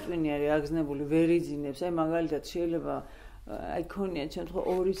 თავისწვინი არის აგზნებული, ვერ იძინებს, აი მაგალითად შეიძლება აი ქონია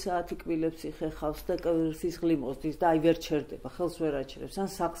შემთხვევა 2 საათი კბილებს იხეხავს და სისხლი მოსდის და აი ვერ ჩერდება, ხელს ვერ აჩერებს, ან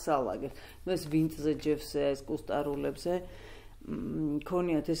საქსალაგებს, ეს ვინტზე ჯევსე, ეს კუსტარულებზე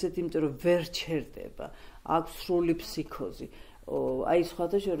ქონიათ ესეთი, იმიტომ რომ ვერ ჩერდება, აქვს სრული ფსიქოზი. აი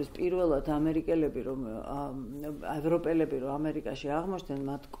სხვათა შორის პირველად ამერიკელები რომ ევროპელები რომ ამერიკაში აღმოჩნდნენ,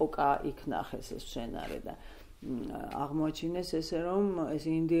 მათ კოკა იქნახეს ეს მცენარე და აღმოაჩინეს ესე რომ ეს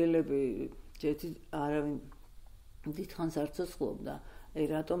ინდიელები ჯეთი არავინ დიდხანს არ ცოცხლობდა, აი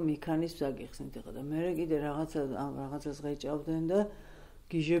რატომ მექანიზმს აგიხსნით ახლა და მე კიდე რაღაცას ღეჭავდნენ და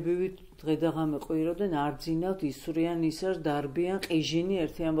გიჟებივით დღე და ღამე ყვიროდნენ, არ ძინავთ, ისვრიან, ისარ დარბიან, ყიჟინი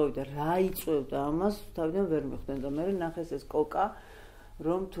ერთი ამბავი და რა იწვევდა ამას, თავიდან ვერ მიხვდნენ და მე ნახეს ეს კოკა,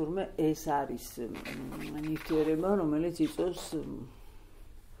 რომ თურმე ეს არის ნივთიერება, რომელიც იწვევს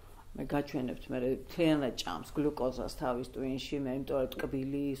მე გაჩვენებთ, მე თლიანად ჭამს გლუკოზას თავის ტვინში, მე იმიტომ რომ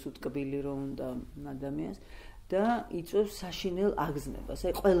ტკბილი, სუტკბილი რომ უნდა ადამიანს და იწვევს საშინელ აგზნებას.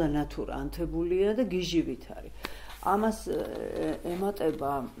 აი ყველა ნატურა ანთებულია და გიჟივით არის. ამას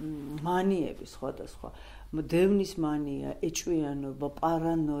ემატება მანიები სხვადასხვა. დევნის მანია, ეჭვიანობა,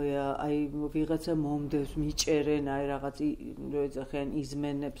 პარანოია, აი ვიღაცა მომდევს, მიჭერენ, აი რაღაც რო ეძახიან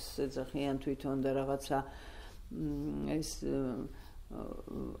იზმენებს, ეძახიან თვითონ და რაღაცა ეს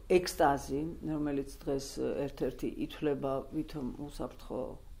ექსტაზი, რომელიც დღეს ერთ-ერთი ითვლება ვითომ უსაფრთხო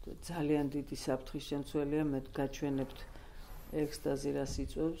ძალიან დიდი საფრთხის შემცველია, მე გაჩვენებთ ექსტაზი რას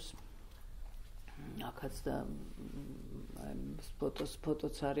იწვევს. აქაც და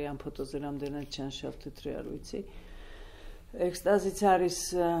ფოტოც არის, ამ ფოტოზე რამდენად ჩანს თეთრი არ ვიცი. ექსტაზიც არის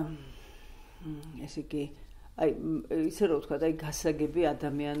ესე იგი, აი ისე რომ ვთქვა, აი გასაგები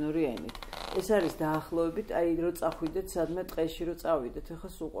ადამიანური ენით. ეს არის დაახლოებით, აი რო წახვიდეთ სადმე ტყეში რო წავიდეთ, ეხლა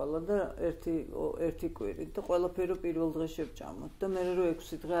სულ ყველა და ერთი კვირით და ყველაფერი პირველ დღეს შევჭამოთ და მე რო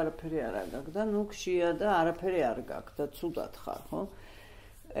 6 დღე არაფერი არ გაქვს და ნუ ქშია და არაფერი არ გაქვს და ცუდად ხარ, ხო?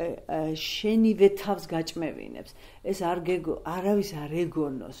 შენივე თავს გაჭმევინებს. ეს არავის არ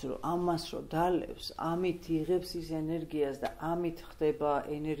ეგონოს, რომ ამას რო დალევს, ამით იღებს ის ენერგიას და ამით ხდება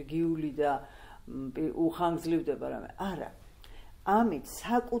ენერგიული და უხანგრძლივდება რამე. არა. ამით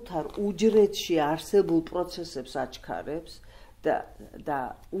საკუთარ უჯრედში არსებულ პროცესებს აჩქარებს და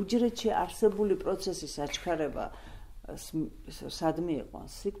უჯრედში არსებული პროცესის აჩქარება სადმე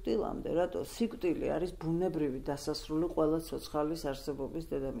იყვანს სიკვდილამდე, რატო სიკვდილი არის ბუნებრივი დასასრული ყველა ცოცხალის არსებობის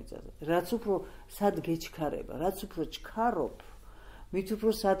დედამიწაზე. რაც უფრო სად გეჩქარება, რაც უფრო ჩქარობ, მით უფრო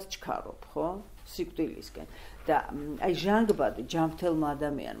სად ჩქარობ, ხო? სიკვდილისკენ. და აი ჟანგბადი ჯანმრთელმა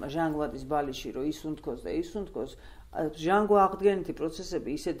ადამიანმა, ჟანგბადის ბალიში რო ისუნთქოს და ისუნთქოს, ჟანგვა აღდგენითი პროცესები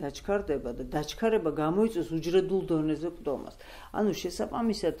ისე დაჩქარდება და დაჩქარება გამოიწვევს უჯრედულ დონეზე კვდომას. ანუ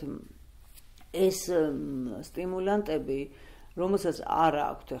შესაბამისად ეს სტიმულანტები, რომელსაც არ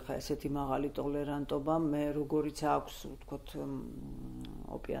აქვთ ახლა ესეთი მაღალი ტოლერანტობა, მე როგორიც აქვს, ვთქვათ,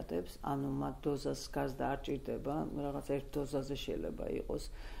 ოპიატებს, ანუ მათ დოზას გაზდა არ ჭირდება, რაღაც ერთ დოზაზე შეიძლება იყოს,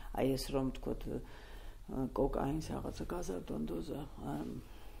 აი ეს რომ ვთქვათ, კოკაინს რაღაცა გაზარდონ დოზა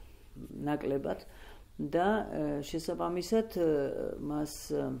ნაკლებად და შესაბამისად მას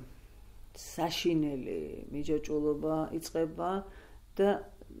საშინელი მიჯაჭვულობა იწყება და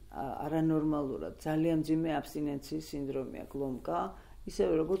არანორმალურად ძალიან მძიმე აბსტინენციის სინდრომი აქვს ლომკა,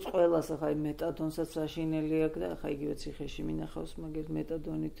 ისევე როგორც ყველას ახლა მეტადონსაც საშინელი აქვს და ახლა იგივე ციხეში მინახავს, მაგერ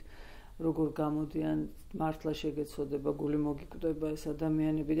მეტადონით როგორ გამოდიან, მართლა შეგეცოდება, გული მოგიკვდება ეს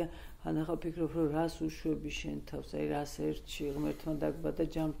ადამიანები და ახლა ფიქრობ, რომ რას უშვები შენ თავს, აი რას ერთში ღმერთმა დაგბადა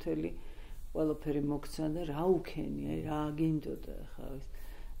ჯანმრთელი, ყველაფერი მოგცა და რა უქენი, აი რა აგინდოდა ახლა ეს,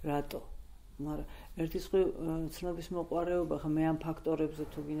 რატო? მაგრამ ერთის ხრი ცნობის მოყვარეობა, ხა მე ამ ფაქტორებზე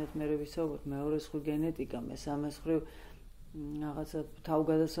თუ გინდათ მე ვისაუბროთ, მეორეს ხრი გენეტიკა, მესამეს ხრი რაღაცა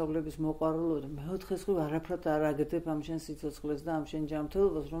თავგადასავლების მოყვარულობა, მეოთხეს ხრი არაფრად არ აგეთებ ამ შენ სიცოცხლეს და ამ შენ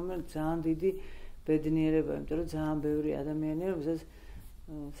ჯანმრთელობას, რომელიც ძალიან დიდი ბედნიერება, იმიტომ რომ ძალიან ბევრი ადამიანია, რომელსაც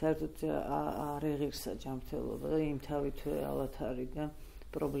საერთოდ არ ეღირსა ჯანმრთელობა და იმ თავითვე ალბათ არის და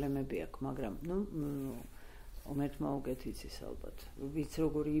პრობლემები აქვს, მაგრამ ნუ ομერთმა უკეთიცის ალბათ. ვიცი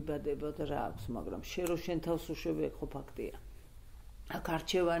როგორი იბადება და რა აქვს, მაგრამ შენ რო შენ თავს უშვები, ხო ფაქტია. აქ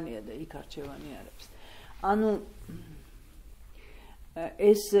არჩევანია და იქ არჩევანი არ აქვს. ანუ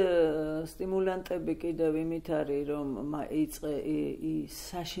ეს სტიმულანტები კიდევ იმით არის, რომ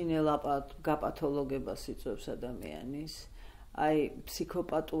საშინელ გაპათოლოგებას იწვევს ადამიანის, აი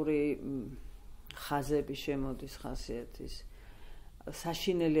ფსიქოპატური ხაზები შემოდის ხასიათის,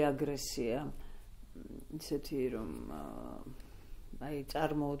 საშინელი აგრესია, ისეთი რომ აი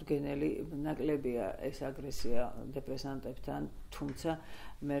წარმოუდგენელი ნაკლებია ეს აგრესია დეპრესანტებთან, თუმცა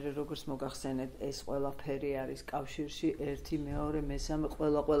მე როგორც მოგახსენეთ, ეს ყველაფერი არის კავშირში, ერთი, მეორე, მესამე,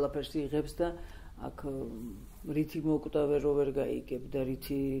 ყველაფერს იღებს და აქ რითი მოკვდავე რო ვერ გაიგებ და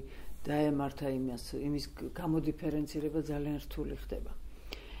რითი დაემართა იმის გამოდიფერენცირება ძალიან რთული ხდება.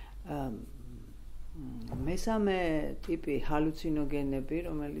 მესამე ტიპი ჰალუცინოგენები,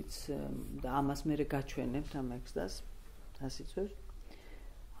 რომელიც და ამას მე გაჩვენებთ ამ ექსტაზს, დასიცვევს.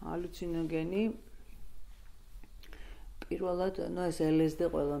 ჰალუცინოგენი პირველად, ეს LSD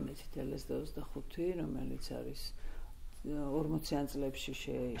ყველა მეცით LSD 25, რომელიც არის 40-იან წლებში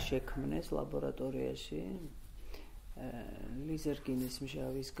შექმნეს ლაბორატორიაში ლიზერგინის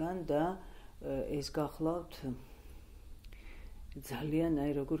მჟავისგან და ეს გახლავთ ძალიან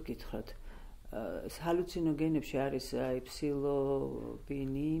როგორ გითხრათ ჰალუცინოგენებში არის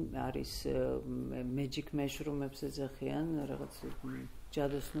ფსილობინი, არის magic mushroom-ებს ეძახიან, რაღაც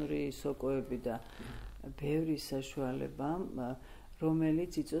ჯადოსნური სოკოები და ბევრი საშუალება,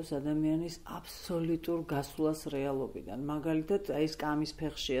 რომელიც იწვევს ადამიანის აბსოლუტურ გასვლას რეალობიდან. მაგალითად, ეს კამის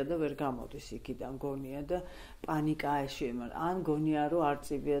ფეხშია და ვერ გამოდის იქიდან, გონია და პანიკა შეემარ. ან გონია, რომ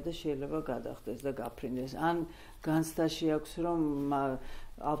არწივია და შეიძლება გადახდეს და გაფრინდეს. ან განცდაში აქვს, რომ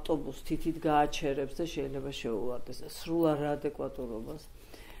ავტობუსს თითით გააჩერებს და შეიძლება შეუვარდეს სრულ არადეკვატურობას.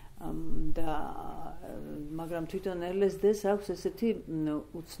 მაგრამ თვითონ LSD-ს აქვს ესეთი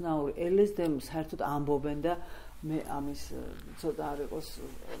უცნაური. LSD-ს საერთოდ ამბობენ და მე ამის ცოტა არ იყოს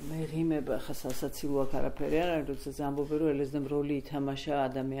მეღიმება, ხა სასაცილო აქ არაფერი არ არის, როდესაც ამბობენ, რომ LSD-მ როლი ითამაშა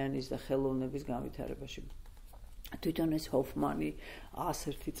ადამიანის და ხელოვნების განვითარებაში. თვითონ ეს ჰოფმანი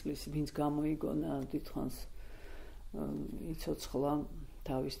 101 წლის ვინც გამოიგონა დიდხანს იცოცხლა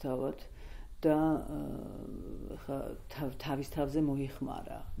თავისთავად და თავის თავზე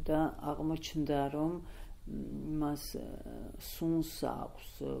მოიხმარა და აღმოჩნდა, რომ მას სუნს აქვს,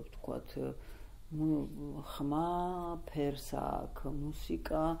 ვთქვათ, ხმა, ფერს აქვს,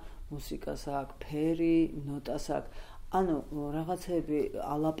 მუსიკას აქვს, ფერი, ნოტას აქვს. ანუ რაღაცები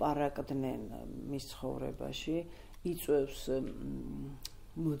ალაპარაკდნენ მის ცხოვრებაში, იწვევს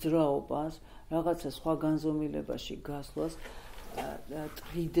მოძრაობას, რაღაცა სხვა განზომილებაში გასვლას,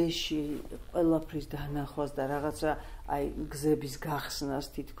 ტრიდეში ყველაფრის დანახვას და რაღაცა გზების გახსნას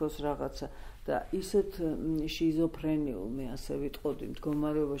თითქოს რაღაცა და ისეთ შიზოფრენიულ, მე ასე ვიტყოდი,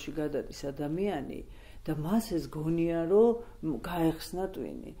 მდგომარეობაში გადადის ადამიანი და მას ეს გონია, რომ გაეხსნა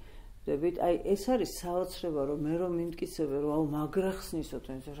ტვინი. ეს არის საოცრება, რომ მე რომ მიმტკიცებე, რომ მაგრახსნისო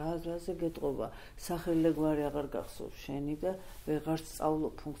თქვენ, რაზე გეტყობა, სახელეგვარი აღარ გახსოვს შენი და ვეღარ სწავლო,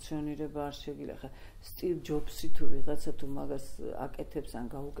 ფუნქციონირება არ შეგიძლია. ხა სტივ ჯობსი თუ ვიღაცა თუ მაგას აკეთებს ან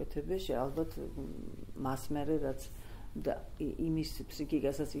გაუკეთებს, ალბათ მას მერე რაც და იმის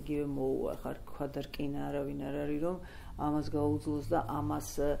ფსიქიკასაც იგივე მოუვა, ხარ ქვადარკინა არავინ არ არის, რომ ამას გაუძლოს და ამას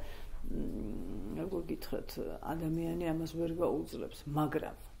როგორ გითხრათ, ადამიანი ამას ვერ გაუძლებს,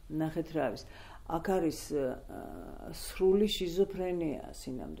 მაგრამ ნახეთ რა არის. აქ არის სრული შიზოფრენია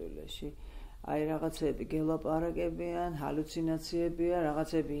სინამდვილეში. რაღაცები გელაპარაკებიან, ჰალუცინაციებია,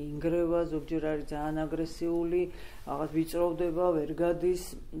 რაღაცები ინგრევა, ზოგჯერ არის ძალიან აგრესიული, რაღაც ვიწროვდება, ვერ გადის,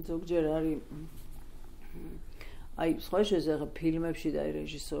 ზოგჯერ არის სხვა შეძახა ფილმებში და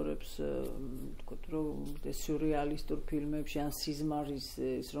რეჟისორებს, ვთქვათ, რომ სიურრეალისტურ ფილმებში ან სიზმარის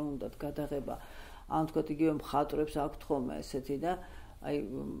ის რომ უნდათ გადაღება, ან ვთქვათ, იგივე მხატვრებს აქვთ ხოლმე ესეთი და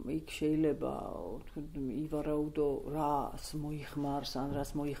იქ შეიძლება ივარაუდო რას მოიხმარს, ან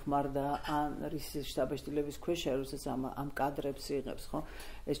რას მოიხმარდა, ან რის შტაბეშტილების ქვეშ როდესაც ამ კადრებს იღებს, ხო?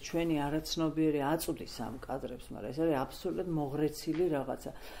 ეს ჩვენი არაცნობიერი აწვდის ამ კადრებს, მაგრამ ეს არის აბსოლუტურად მოღრეცილი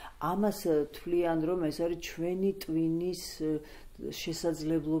რაღაცა. ამას თვლიან, რომ ეს არის ჩვენი ტვინის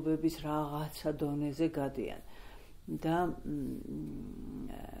შესაძლებლობების რაღაცა დონეზე გადიან. და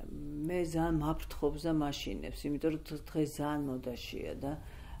მე ძალიან მაფრთხობს და მაშინებს, იმიტომ რომ დღეს ძალიან მოდაშია და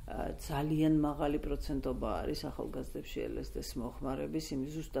ძალიან მაღალი პროცენტობა არის ახალგაზრდებში LSD-ს მოხმარების,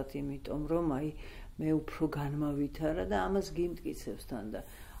 ზუსტად იმიტომ, რომ მე უფრო განმავითარა და ამას გიმტკიცებს თან და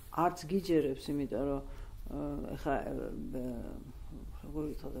არც გიჯერებს, იმიტომ რომ ეხა როგორ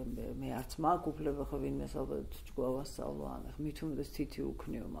ვითხოვდა მე არც მაქვს უფლება ხო ვინმეს ალბათ ჯგავასწავლო ან მით უმეტეს თითი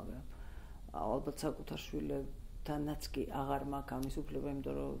უქნიო, მაგრამ ალბათ საკუთარ შვილებთანაც კი აღარ მაქვს ამის უფლება,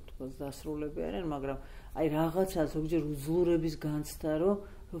 იმიტომ რომ თქოს დასრულები არიან, მაგრამ რაღაცა ზოგჯერ უძლურების განცდა, რომ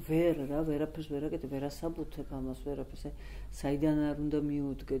ვერაფერს ვერ აკეთებ, ვერ ასაბუთებ ამას, ვერაფერს საიდან არ უნდა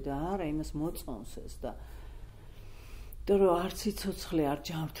მიუდგე და არა, იმას მოწონს ეს და რომ არც სიცოცხლე, არ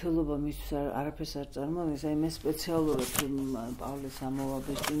ჯანმრთელობა მისთვის არაფერს არ წარმოადგენს, მე სპეციალურად პავლეს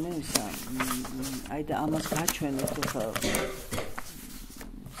ამოვაბეჭდინე ისა, და ამას გაჩვენეთ ხა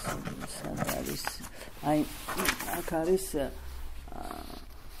სად არის, აქ არის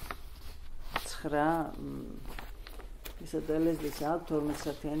ისეთ ელესდის აქვს 12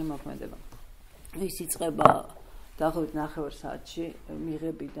 საათიანი მოქმედება. ის იწყება დაახლოებით 9 საათში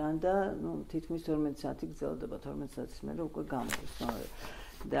მიღებიდან და თითქმის 12 საათი გრძელდება 12 საათის მერე უკვე გამოდის.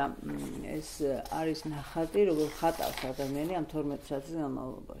 და ეს არის ნახატი, როგორ ხატავს ადამიანი ამ 12 საათის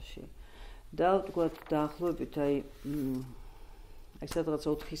განმავლობაში. და ვთქვათ დაახლოებით აი სადღაც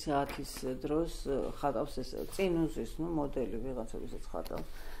 4 საათის დროს ხატავს ეს წინ უზის მოდელი ვიღაცა ვისაც ხატავს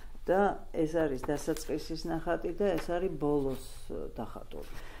და ეს არის დასაწყისის ნახატი და ეს არის ბოლოს დახატული.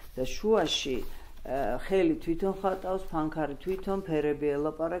 და შუაში ხელი თვითონ ხატავს, ფანქარი თვითონ, ფერები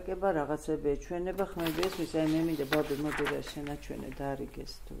ელაპარაკება, რაღაცები ეჩვენება, ხმები ესმის, აი მე მინდა ბაბი მოდი რა შენაჩვენე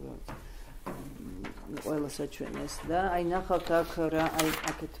დარგის თუ ყველა საჩვენეს და აი ნახავთ აქ რა აი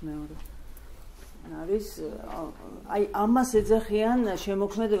აქეთ მეორე არის აი ამას ეძახიან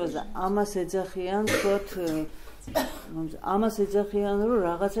შემოქმედებას და ამას ეძახიან თქოთ ამას ეძახიან რომ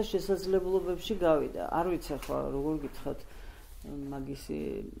რაღაცა შესაძლებლობებში გავიდა. არ ვიცი ხო როგორ გითხრათ მაგისი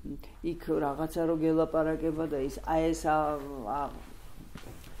იქ რაღაცა რო გელაპარაკება და ის აი ეს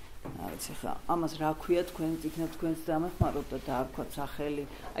არიცი ხა ამას რა ქვია თქვენ იქნებ თქვენს დამეხმაროთ და დაარქვათ სახელი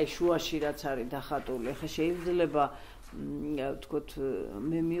აი შუაში რაც არის დახატული. ხა შეიძლება ვთქვათ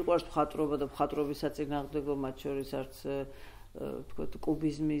მე მიყვარს მხატვრობა და მხატვრობის საწინააღმდეგო მათ შორის არც ვთქვათ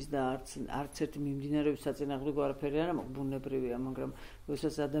კუბიზმის და არც ერთი მიმდინარეობის საწინააღმდეგო არაფერი არ მაქვს ბუნებრივია, მაგრამ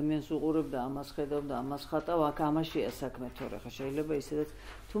როდესაც ადამიანს უყურებ და ამას ხედავ და ამას ხატავ, აქ ამაშია საქმე თორე ხა შეიძლება ისედაც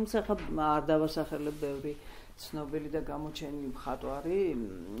თუმცა ხა არ დავასახელებ ბევრი ცნობილი და გამოჩენილი მხატვარი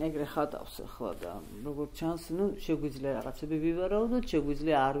ეგრე ხატავს ახლა და როგორც ჩანს, შეგვიძლია რაღაცები ვივარაუდოთ,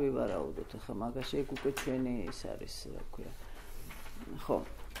 შეგვიძლია არ ვივარაუდოთ, ხა მაგაში ეგ უკვე ჩვენი ის არის, რა ქვია. ხო.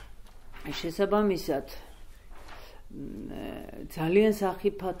 შესაბამისად ძალიან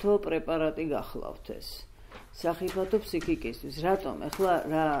სახიფათო პრეპარატი გახლავთ ეს. სახიფათო ფსიქიკისთვის. რატომ? ეხლა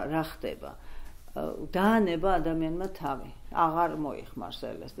რა ხდება? დაანება ადამიანმა თავი. აღარ მოიხმარს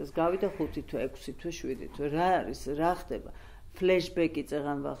ელესდეს. გავიდა 5 თვე, 6 თვე, 7 თვე. რა არის? რა ხდება? ფლეშბექი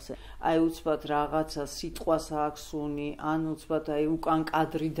წეღან ვახსენე. აი უცბად რაღაცა სიტყვას აქვს უნი, ან უცბად აი უკან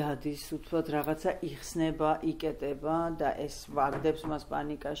კადრი დადის, უცბად რაღაცა იხსნება, იკეტება და ეს ვაგდებს მას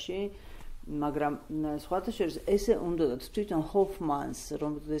პანიკაში. მაგრამ სხვათა შორის ესე უნდათ თვითონ ჰოფმანს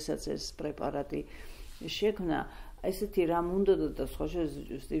რომელსაც ეს პრეპარატი შექმნა ესეთი რამ უნდათ და სხვა შორის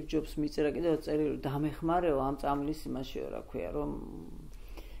სტივ ჯობს მიწერა კიდევ წერილი დამეხმარეო ამ წამლის იმაშიო რა ქვია რომ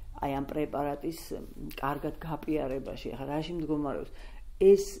აი ამ პრეპარატის კარგად გაპიარებაში ახლა რაში მდგომარეობს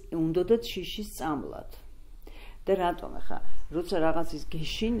ეს უნდათ შიშის წამლად და რატომ ახლა როცა რაღაცის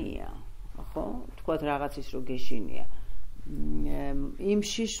გეშინია ხო თქვათ რაღაცის რო გეშინია იმ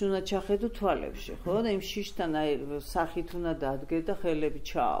შიშს უნდა ჩახედო თვალებში, ხო? და იმ შიშთან აი სახით უნდა დადგე და ხელები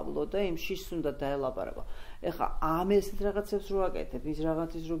ჩაავლო და იმ შიშს უნდა დაელაპარაკო. ეხლა ამ ესეთ რაღაცებს რო აკეთებ, ის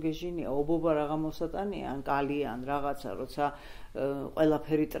რაღაცის რო გეშინია, ობობა რაღა მოსატანია, ან კალია, ან რაღაცა, როცა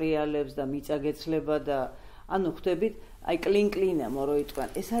ყველაფერი ტრიალებს და მიწა გეცლება და ანუ ხვდებით, აი კლინკლინა მოროიტყვან.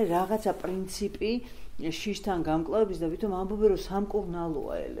 ეს არის რაღაცა პრინციპი შიშთან გამკლავების და ვითომ ამბობენ რომ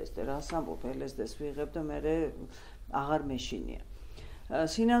სამკურნალოა ელესდე, რას ამბობ ელესდეს ვიღებ და მე აღარ მეშინია.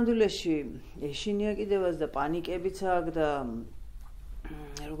 სინამდვილეში ეშინია კიდევაც და პანიკებიც აქვს და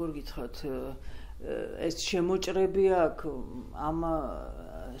როგორ გითხრათ ეს შემოჭრები აქვს ამ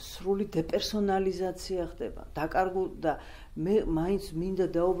სრული დეპერსონალიზაცია ხდება. დაკარგულ და მე მაინც მინდა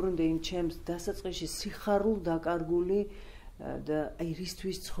დაუბრუნდე იმ ჩემს დასაწყისში სიხარულ დაკარგული და აი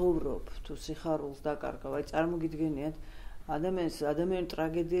რისთვის ცხოვრობ თუ სიხარულს დაკარგავ. აი წარმოგიდგენიათ ადამიანის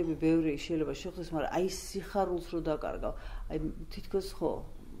ტრაგედიები ბევრი შეიძლება შეხვდეს, მაგრამ აი სიხარულს რო დაკარგავ, აი თითქოს ხო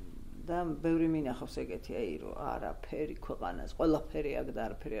და ბევრი მინახავს ეგეთი, აი რომ არაფერი ქვეყანას, ყველაფერი აქ და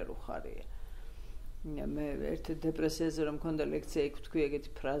არაფერი არ უხარია. მე ერთ დეპრესიაზე რომ მქონდა ლექცია, იქ თქვი ეგეთი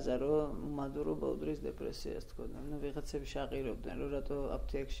ფრაზა, რომ უმადურობა უდრის დეპრესიას თქონდა. ვიღაცები შაყირობდნენ, რომ რატო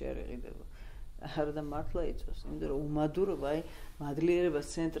აფთიაქში არ იყიდება. არა და მართლა იწევს, იმიტომ რომ უმადურობა აი მადლიერებას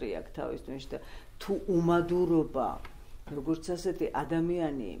ცენტრი აქვს თავისთვის და თუ უმადურობა როგორც ასეთი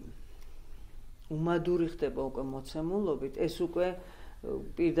ადამიანი უმადური ხდება უკვე მოცემულობით, ეს უკვე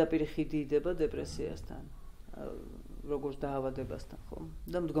პირდაპირ ხიდი იდება დეპრესიასთან, როგორც დაავადებასთან, ხო?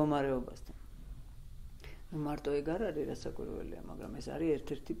 და მდგომარეობასთან. მარტო ეგ არ არის რასაკვირველია, მაგრამ ეს არის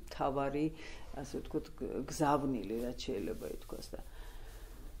ერთ-ერთი მთავარი, ასე ვთქვათ, გზავნილი, რაც შეიძლება ითქვას და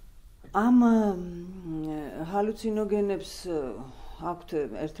ამ ჰალუცინოგენებს აქვთ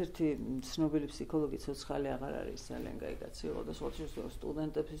ერთ-ერთი ცნობილი ფსიქოლოგი ცოცხალი აღარ არის ძალიან კაი კაცი იყო და სხვა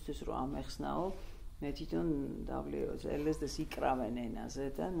სტუდენტებისთვის რომ ამეხსნაო მე თვითონ დავლიოზე ელესდეს იკრავენ ენაზე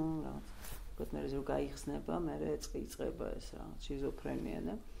და რაღაც ვთქვათ მე რო გაიხსნება მე იწყება ეს რაღაც შიზოფრენია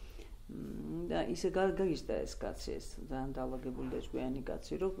და და ისე გაგიჟდა ეს კაცი, ეს ძალიან დალაგებული და ჭკვიანი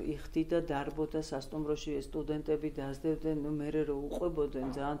კაცი, რომ იხდიდა, დარბოდა სასტუმროში, სტუდენტები დაძდებდნენ, მერე რომ უყვებოდნენ,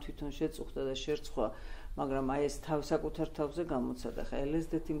 ძალიან თვითონ შეწუხდა და შერცხვა, მაგრამ აი ეს საკუთარ თავზე გამოცადა. ხა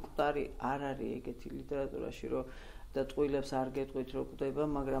LSD-ი მკვდარი არ არის ეგეთი ლიტერატურაში, რომ და ტყუილებს არ გეტყვით რო კვდება,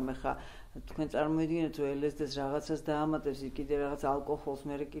 მაგრამ ეხა თქვენ წარმოიდგინეთ რომ LSD-ს რაღაცას დაამატებს, კიდე რაღაც ალკოჰოლს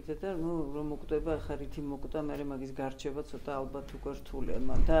მერე კიდე და რომ მოკვდება, ეხა რითი მოკვდა, მერე მაგის გარჩევა ცოტა ალბათ უკვე რთულია.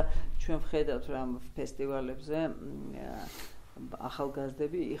 და ჩვენ ვხედავთ რომ ამ ფესტივალებზე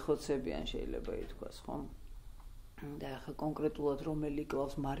ახალგაზრდები იხოცებიან, შეიძლება ითქვას, ხო? და ეხა კონკრეტულად რომელი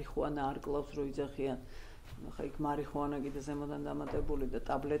კლავს მარიხუანა, არ კლავს რო იძახიან. ხა იქ მარიხუანა კიდე ზემოდან დამატებული და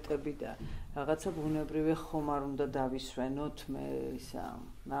ტაბლეტები და რაღაცა ბუნებრივი ხომ არ უნდა დავისვენოთ მე ისა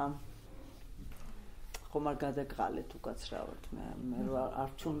ხომ არ გადაგყალეთ უკაცრავად მე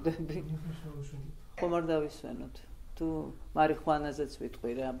არ ჩუნდები ხომ არ დავისვენოთ თუ მარიხუანაზეც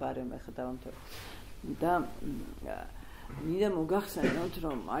ვიტყვი რა ბარემ ეხა დავამთავრე და მინდა მოგახსენოთ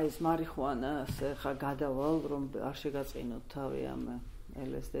რომ აი ეს მარიხუანას ხა გადავალ რომ არ შეგაწყინოთ თავი ამ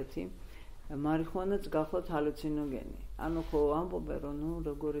LSD-ი მარიხუანაც გახლავთ ჰალუცინოგენი. ანუ ხო ამბობენ რომ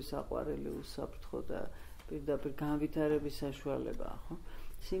როგორი საყვარელი უსაფრთხო და პირდაპირ განვითარების საშუალებაა, ხო?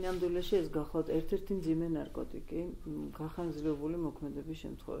 სინამდვილეში ეს გახლავთ ერთ-ერთი მძიმე ნარკოტიკი გახანგრძლივებული მოქმედების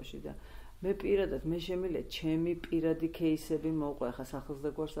შემთხვევაში და მე პირადად მე შემიძლია ჩემი პირადი кейსები მოვყვე, ხა სახელს და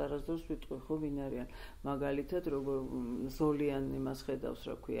გვარს არასდროს ვიტყვი, ხო, ვინ არიან. მაგალითად, როგორ ზოლიან იმას ხედავს,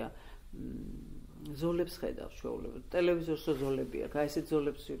 რა ქვია, ზოლებს ხედავს ჩვეულებრივ. ტელევიზორს ზოლები აქვს. აი ესეთ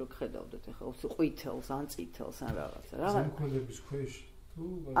ზოლებს რო ხედავდეთ, ახლა ყვითელს ან წითელს ან რაღაცა. ზემოქმედების ქვეშ თუ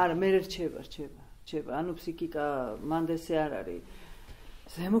არა, მე რჩება. ანუ ფსიქიკა მანდესე არ არის.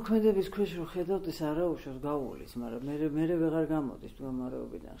 ზემოქმედების ქვეშ რო ხედავდეს არაუშავს გავულის, მაგრამ მე ვეღარ გამოდის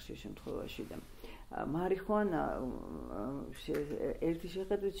მდგომარეობიდან ხშირ შემთხვევაში და მარიხუანა ერთი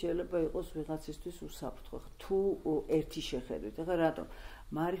შეხედვით შეიძლება იყოს ვიღაცისთვის უსაფრთხო. თუ ერთი შეხედვით, ახლა რატომ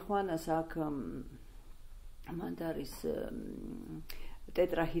მარიხუანას აქ მანდ არის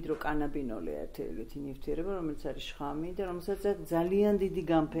ტეტრაჰიდროკანაბინოლი ერთ-ერთი ნივთიერება, რომელიც არის შხამი და რომელსაც ძალიან დიდი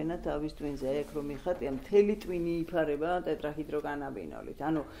გამფენა თავის ტვინზე. აი აქ რომ მიხატია, მთელი ტვინი იფარება ტეტრაჰიდროკანაბინოლით.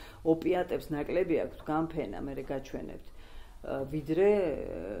 ანუ ოპიატებს ნაკლები აქვს გამფენა, მე გაჩვენებთ, ვიდრე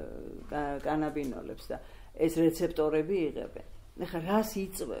კანაბინოლებს და ეს რეცეპტორები იღებენ. ეხლა რას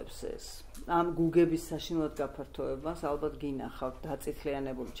იწვევს ეს? ამ გუგების საშინლად გაფართოებას ალბათ გინახავთ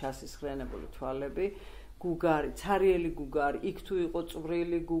დაწითლიანებული, ჩასისხლიანებული თვალები. გუგარი, ცარიელი გუგარი, იქ თუ იყო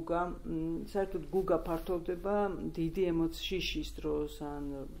წვრილი გუგა, საერთოდ გუგა ფართოვდება დიდი შიშის დროს ან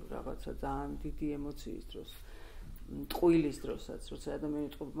რაღაცა ძალიან დიდი ემოციის დროს, ტყუილის დროსაც, როცა ადამიანი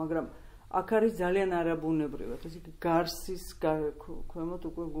ტყუილ, მაგრამ აქ არის ძალიან არაბუნებრივად, ეს გარსის ქვემოთ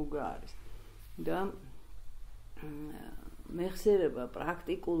უკვე გუგა არის. და მეხსიერება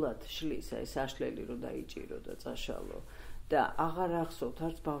პრაქტიკულად შლის, აი საშლელი რო დაიჭირო და წაშალო და აღარ ახსოვთ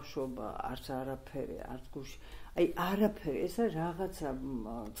არც ბავშვობა, არც არაფერი, არც გუში. აი არაფერი, ეს არის რაღაცა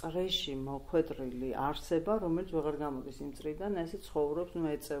წრეში მოხვედრილი არსება, რომელიც ვეღარ გამოდის იმ წრიდან, ესე ცხოვრობს,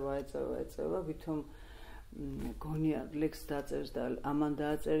 ეწევა, ვითომ გონია ლექს დაწერს და ამან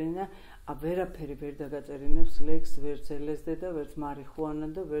დააწერინა, ვერაფერი ვერ დაგაწერინებს ლექს, ვერც LSD და ვერც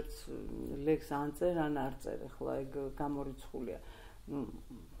მარიხუანა და ვერც ლექს ანწერ ან არ წერ, ახლა ეგ გამორიცხულია.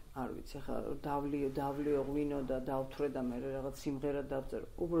 არ ვიცი, ხა დავლიო ღვინო და დავთვრე და მე რაღაც სიმღერა დავწერო.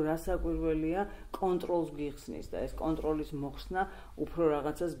 უბრალოდ რასაკვირველია, კონტროლს გიხსნის და ეს კონტროლის მოხსნა უფრო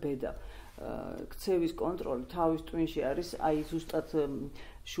რაღაცას ბედა. ქცევის კონტროლი თავის ტვინში არის, აი ზუსტად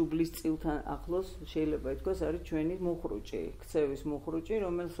შუბლის წილთან ახლოს შეიძლება ითქვას არის ჩვენი მუხრუჭი, ქცევის მუხრუჭი,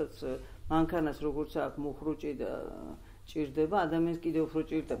 რომელსაც მანქანას როგორც აქვს მუხრუჭი და ჭირდება, ადამიანს კიდევ უფრო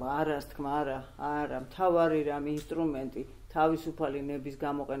ჭირდება. არას თქმა, არა, მთავარი რამ ინსტრუმენტი თავისუფალი ნების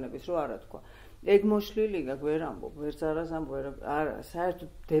გამოყენების რო არა თქვა. ეგ მოშლილი გაქვს, ვერ ამბობ, ვერც არას ამბობ, არა,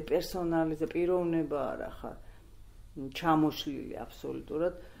 საერთოდ დეპერსონალიზა პიროვნება არა ხარ. ჩამოშლილი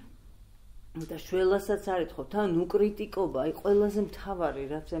აბსოლუტურად. და შველასაც არ ეთქო, თან უკრიტიკობა, აი ყველაზე მთავარი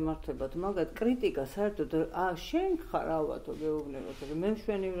რაც ემართებათ, მაგათ კრიტიკა საერთოდ შენ ხარ ალბათო გეუბნებათ, მე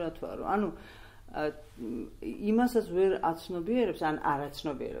მშვენივრად ვარო. ანუ იმასაც ვერ აცნობიერებს, ან არ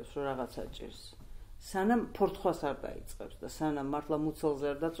აცნობიერებს, რომ რაღაცა ჭირს. სანამ ფორთხვას არ დაიწყებს და სანამ მართლა მუცელზე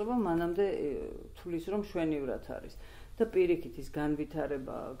არ დაწובה, მანამდე თulis რომ შვენივრად არის და პირიქით ის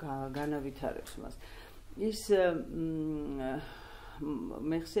განავითარებს მას. ის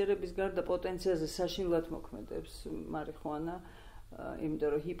მეხსიერების გარდა პოტენციაზე საშინლად მოქმედებს მარიხუანა,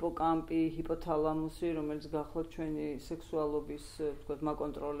 იმიტომ რომ ჰიპოკამპი, ჰიპოთალამუსი, რომელიც გახლავთ ჩვენი სექსუალობის, ვთქვათ,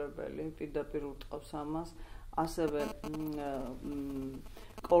 მაკონტროლებელი, პირდაპირ უტყავს ამას, ასევე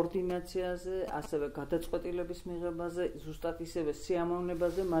კოორდინაციაზე, ასევე გადაწყვეტილების მიღებაზე, ზუსტად ისევე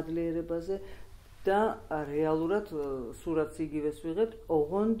სიამოვნებაზე, მადლიერებაზე და რეალურად სურათს იგივეს ვიღებ,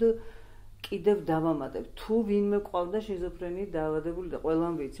 ოღონდ კიდევ დავამატებ, თუ ვინმე ყავდა შიზოფრენიით დაავადებული და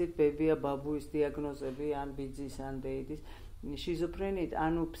ყველამ ვიცით, ბებია ბაბუის დიაგნოზები, ან ბიძის, ან დეიდის, შიზოფრენიით,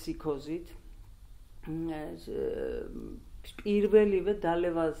 ანუ ფსიქოზით, პირველივე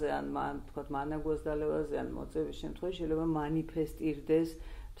დალევაზე, ან თქვათ მანაგვას დალევაზე, ან მოწევის შემთხვევაში შეიძლება მანიფესტირდეს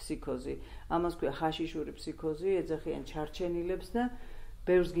ფსიქოზი. ამას ქვია ხაშიშური ფსიქოზი, ეძახიან ჩარჩენილებს და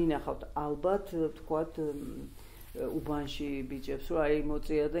ბევრს გინახავთ ალბათ, თქვათ უბანში ბიჭებს, რომ აი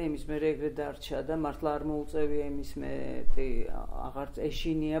მოწია და იმის მერე ეგრე დარჩა და მართლა არ მოუწევია იმის მეტი, აღარც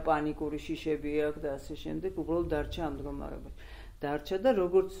ეშინია, პანიკური შიშები აქვს და ასე შემდეგ, უბრალოდ დარჩა ამ მდგომარეობაში. დარჩა და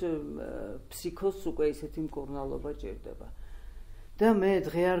როგორც ფსიქოზს უკვე ისეთი მკურნალობა ჭირდება. და მე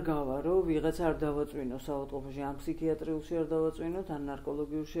დღე არ გავა, რომ ვიღაც არ დავაწვინო საავადმყოფოში, ან ფსიქიატრიულში არ დავაწვინოთ, ან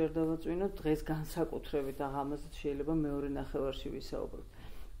ნარკოლოგიურში არ დავაწვინოთ, დღეს განსაკუთრებით ამაზე შეიძლება მეორე ნახევარში ვისაუბროთ.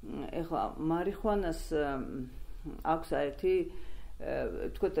 ეხლა მარიხუანას აქვს ერთი,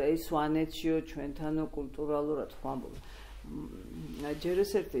 თქვათ ეს სვანეთშიო ჩვენთანო კულტურალურად ხმამბობ. ჯერ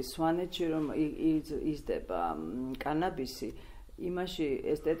ეს ერთი სვანეთში რომ იზრდება კანაბისი, იმაში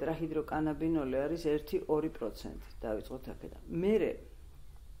ეს ტეტრაჰიდროკანაბინოლი არის 1-2%. დავიწყოთ აქედან. მერე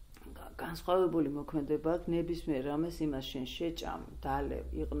განსხვავებული მოქმედება აქვს ნებისმიერ რამეს იმას შენ შეჭამ, დალევ,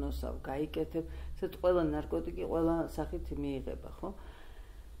 იყნოსავ, გაიკეთებ, ესეთ ყველა ნარკოტიკი ყველა სახით მიიღება, ხო?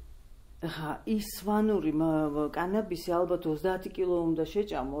 ხა ის სვანური კანაბისი ალბათ 30 კილო უნდა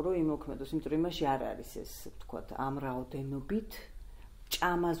შეჭამო, რომ იმოქმედოს, იმიტომ რომ იმაში არ არის ეს, თქვათ, ამ რაოდენობით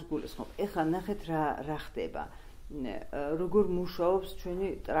ჭამას გულისხმობ. ეხლა ნახეთ რა ხდება. როგორ მუშაობს ჩვენი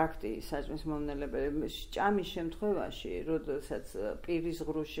ტრაქტი, საჭმის მომნელებელი. ჭამის შემთხვევაში, როდესაც პირის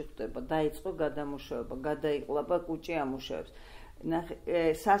ღრუში ხდება, დაიწყო გადამუშავება, გადაიყლება, კუჭი ამუშავებს.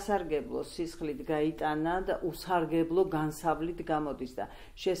 სასარგებლო სისხლით გაიტანა და უსარგებლო განსავლით გამოდის და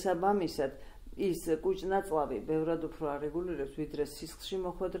შესაბამისად ის კუჭნაწლავი ბევრად უფრო არეგულირებს, ვიდრე სისხლში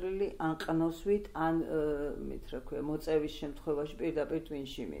მოხვედრილი, ან ყნოსვით, ან რა ქვია, მოწევის შემთხვევაში პირდაპირ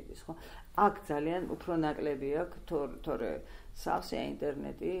ტვინში მიდის, ხო? აქ ძალიან უფრო ნაკლები აქვს, თორე სავსე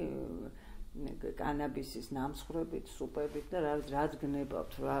ინტერნეტი კანაბისის ნამსხვრებით, სუპებით და რაც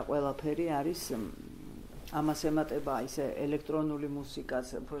გნებავთ, ყველაფერი არის ამას ემატება ისე ელექტრონული მუსიკაც,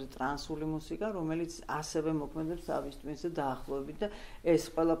 ტრანსული მუსიკა, რომელიც ასევე მოქმედებს თავის ტვინს და დაახლოებით და ეს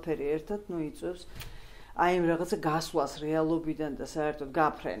ყველაფერი ერთად იწვევს აი იმ რაღაცა გასვლას რეალობიდან და საერთოდ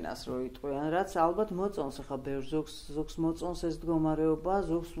გაფრენას რო იტყვიან, რაც ალბათ მოწონს, ახლა ბევრ ზოგს მოწონს ეს მდგომარეობა,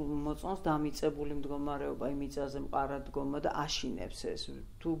 ზოგს მოწონს დამიწებული მდგომარეობა, იმიწაზე მყარა დგომა და აშინებს ეს.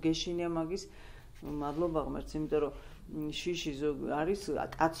 თუ გეშინია მაგის, მადლობა ღმერთს, იმიტომ რომ შიში არის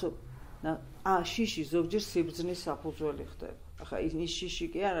კაცო შიში ზოგჯერ სიბრძნის საფუძველი ხდება. ახლა ის შიში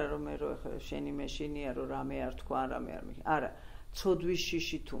კი არა რომ მე რომ ახლა შენი მეშინია რომ რამე არ თქვა, რამე არ მიხ. არა, ცოდვის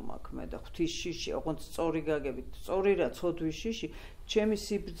შიში თუ მაქვს მე და ღვთის შიში, ოღონდ სწორი გაგებით. სწორი რა ცოდვის შიში, ჩემი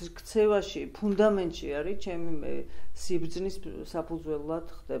სიბრძნეში, ფუნდამენტში არის, ჩემი სიბრძნის საფუძველად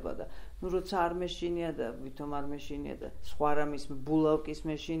ხდება და ნუ როცა არ მეშინია და ვითომ არ მეშინია და სხვა რამის ბულავკის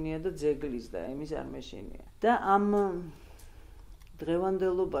მეშინია და ძეგლის და იმის არ მეშინია. და ამ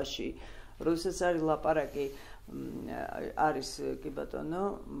დღევანდელობაში, როდესაც არის ლაპარაკი, არის კი ბატონო,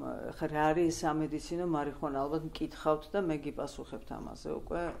 ხა რა არის სამედიცინო მარიხუანა, ალბათ მკითხავთ და მე გიპასუხებთ ამაზე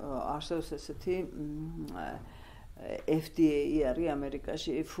უკვე. არსებობს ესეთი FDA არის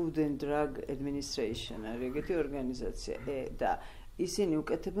ამერიკაში, Food and Drug Administration, არის ეგეთი ორგანიზაცია და ისინი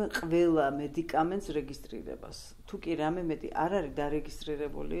უკეთებენ ყველა მედიკამენტს რეგისტრირებას. თუ კი რამე მეტი არ არის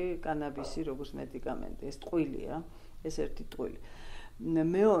დარეგისტრირებული კანაბისი როგორც მედიკამენტი, ეს ტყუილია, ეს ერთი ტყუილი.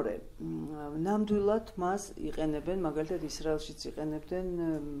 მეორე, ნამდვილად მას იყენებენ, მაგალითად ისრაელშიც იყენებდნენ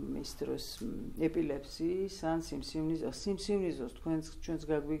ის დროს ეპილეფსიის ან სიმსივნიზოს, ჩვენც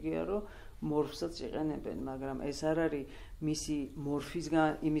გაგვიგია, რომ მორფსაც იყენებენ, მაგრამ ეს არ არის მისი მორფისგან,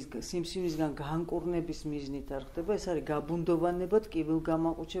 იმის სიმსივნისგან განკურნების მიზნით არ ხდება, ეს არის გაბუნდოვანება,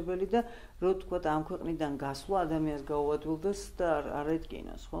 ტკივილგამაყუჩებელი და რო თქვათ ამ ქვეყნიდან გასვლა ადამიანს გაუადვილდეს და არ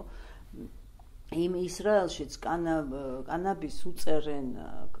ეტკინოს, ხო? იმ ისრაელშიც კანაბის უწერენ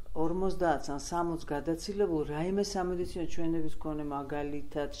 50 ან 60 გადაცილებულ რაიმე სამედიცინო ჩვენების მქონე,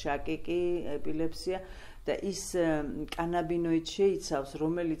 მაგალითად შაკიკი, ეპილეფსია და ის კანაბინოიდ შეიცავს,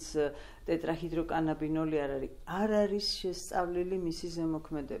 რომელიც ტეტრაჰიდროკანაბინოლი არ არის შესწავლილი მისი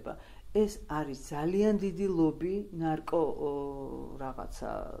ზემოქმედება. ეს არის ძალიან დიდი ლობი ნარკო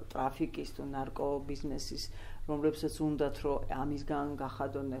რაღაცა ტრაფიკის თუ ნარკო ბიზნესის, რომლებსაც უნდათ რომ ამისგან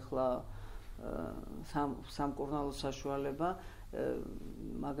გახადონ ახლა სამკურნალო საშუალება,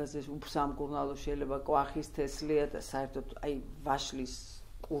 მაგაზე სამკურნალო შეიძლება კვახის თესლია და საერთოდ აი ვაშლის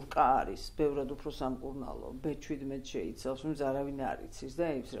კურკა არის, ბევრად უფრო სამკურნალო, B17 შეიცავს, რომ არავინ არ იცის და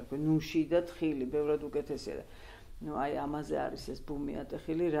ის რა ქვია, ნუში და თხილი ბევრად უკეთესია და ну აი ამაზე არის ეს ბუმი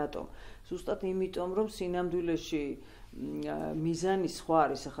ატეხილი, რატომ? ზუსტად იმიტომ, რომ სინამდვილეში მიზანი სხვა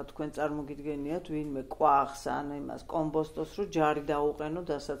არის, ახლა თქვენ წარმოგიდგენიათ ვინმე კვახს ან იმას კომბოსტოს რო ჯარი დაუყენო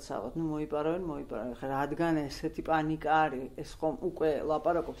დასაცავად. ну მოიპარავენ, ხა რადგან ესეთი პანიკა არის, ეს ხომ უკვე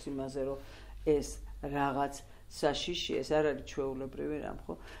ლაპარაკობს იმაზე, რომ ეს რაღაც საშიში, ეს არ არის ჩვეულებრივი რამ,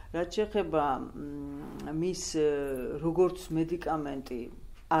 ხო? რაც შეეხება მის როგორც მედიკამენტი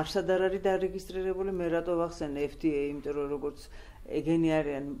არსად არ არის დარეგისტრირებული, მე რატო ვახსენე FDA, იმიტომ რომ როგორც ეგენი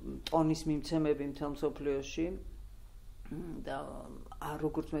არიან ტონის მიმცემები მთელ მსოფლიოში და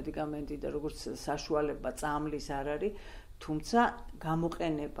როგორც მედიკამენტი და როგორც საშუალება წამლის არ არის, თუმცა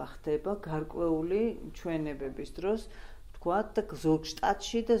გამოყენება ხდება გარკვეული ჩვენებების დროს, თქვათ ზოგ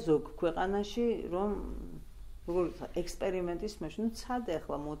შტატში და ზოგ ქვეყანაში, რომ როგორც ექსპერიმენტის მეშინო ცადე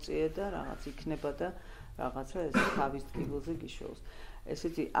ახლა მოწიე და რაღაც იქნება და რაღაცა ეს თავის ტკივილზე გიშოვოს.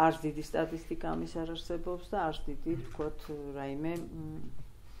 ესეთი არც დიდი სტატისტიკა ამის არ არსებობს და არც დიდი თქვათ რაიმე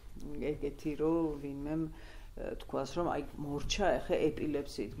ეგეთი რომ ვინმე თქვას რომ აი მორჩა ახლა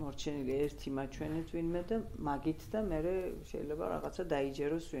ეპილეფსიით მორჩენილი ერთი მაჩვენეთ ვინმე და მაგით და მე შეიძლება რაღაცა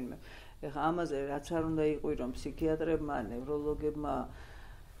დაიჯეროს ვინმე. ეხლა ამაზე რაც არ უნდა იყვირონ ფსიქიატრებმა, ნევროლოგებმა,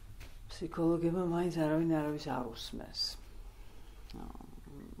 ფსიქოლოგებმა მაინც არავინ არავის არ უსმენს.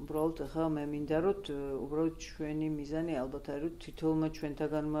 უბრალოდ ახლა მე მინდა რომ უბრალოდ ჩვენი მიზანი ალბათ არის რომ თითოეულმა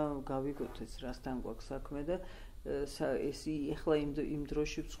ჩვენთაგანმა გავიგოთ ეს რასთან გვაქვს საქმე და ეს ახლა იმ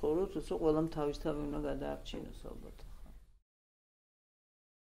დროში ვცხოვრობთ, როცა ყველამ თავის თავი უნდა გადაარჩინოს ალბათ.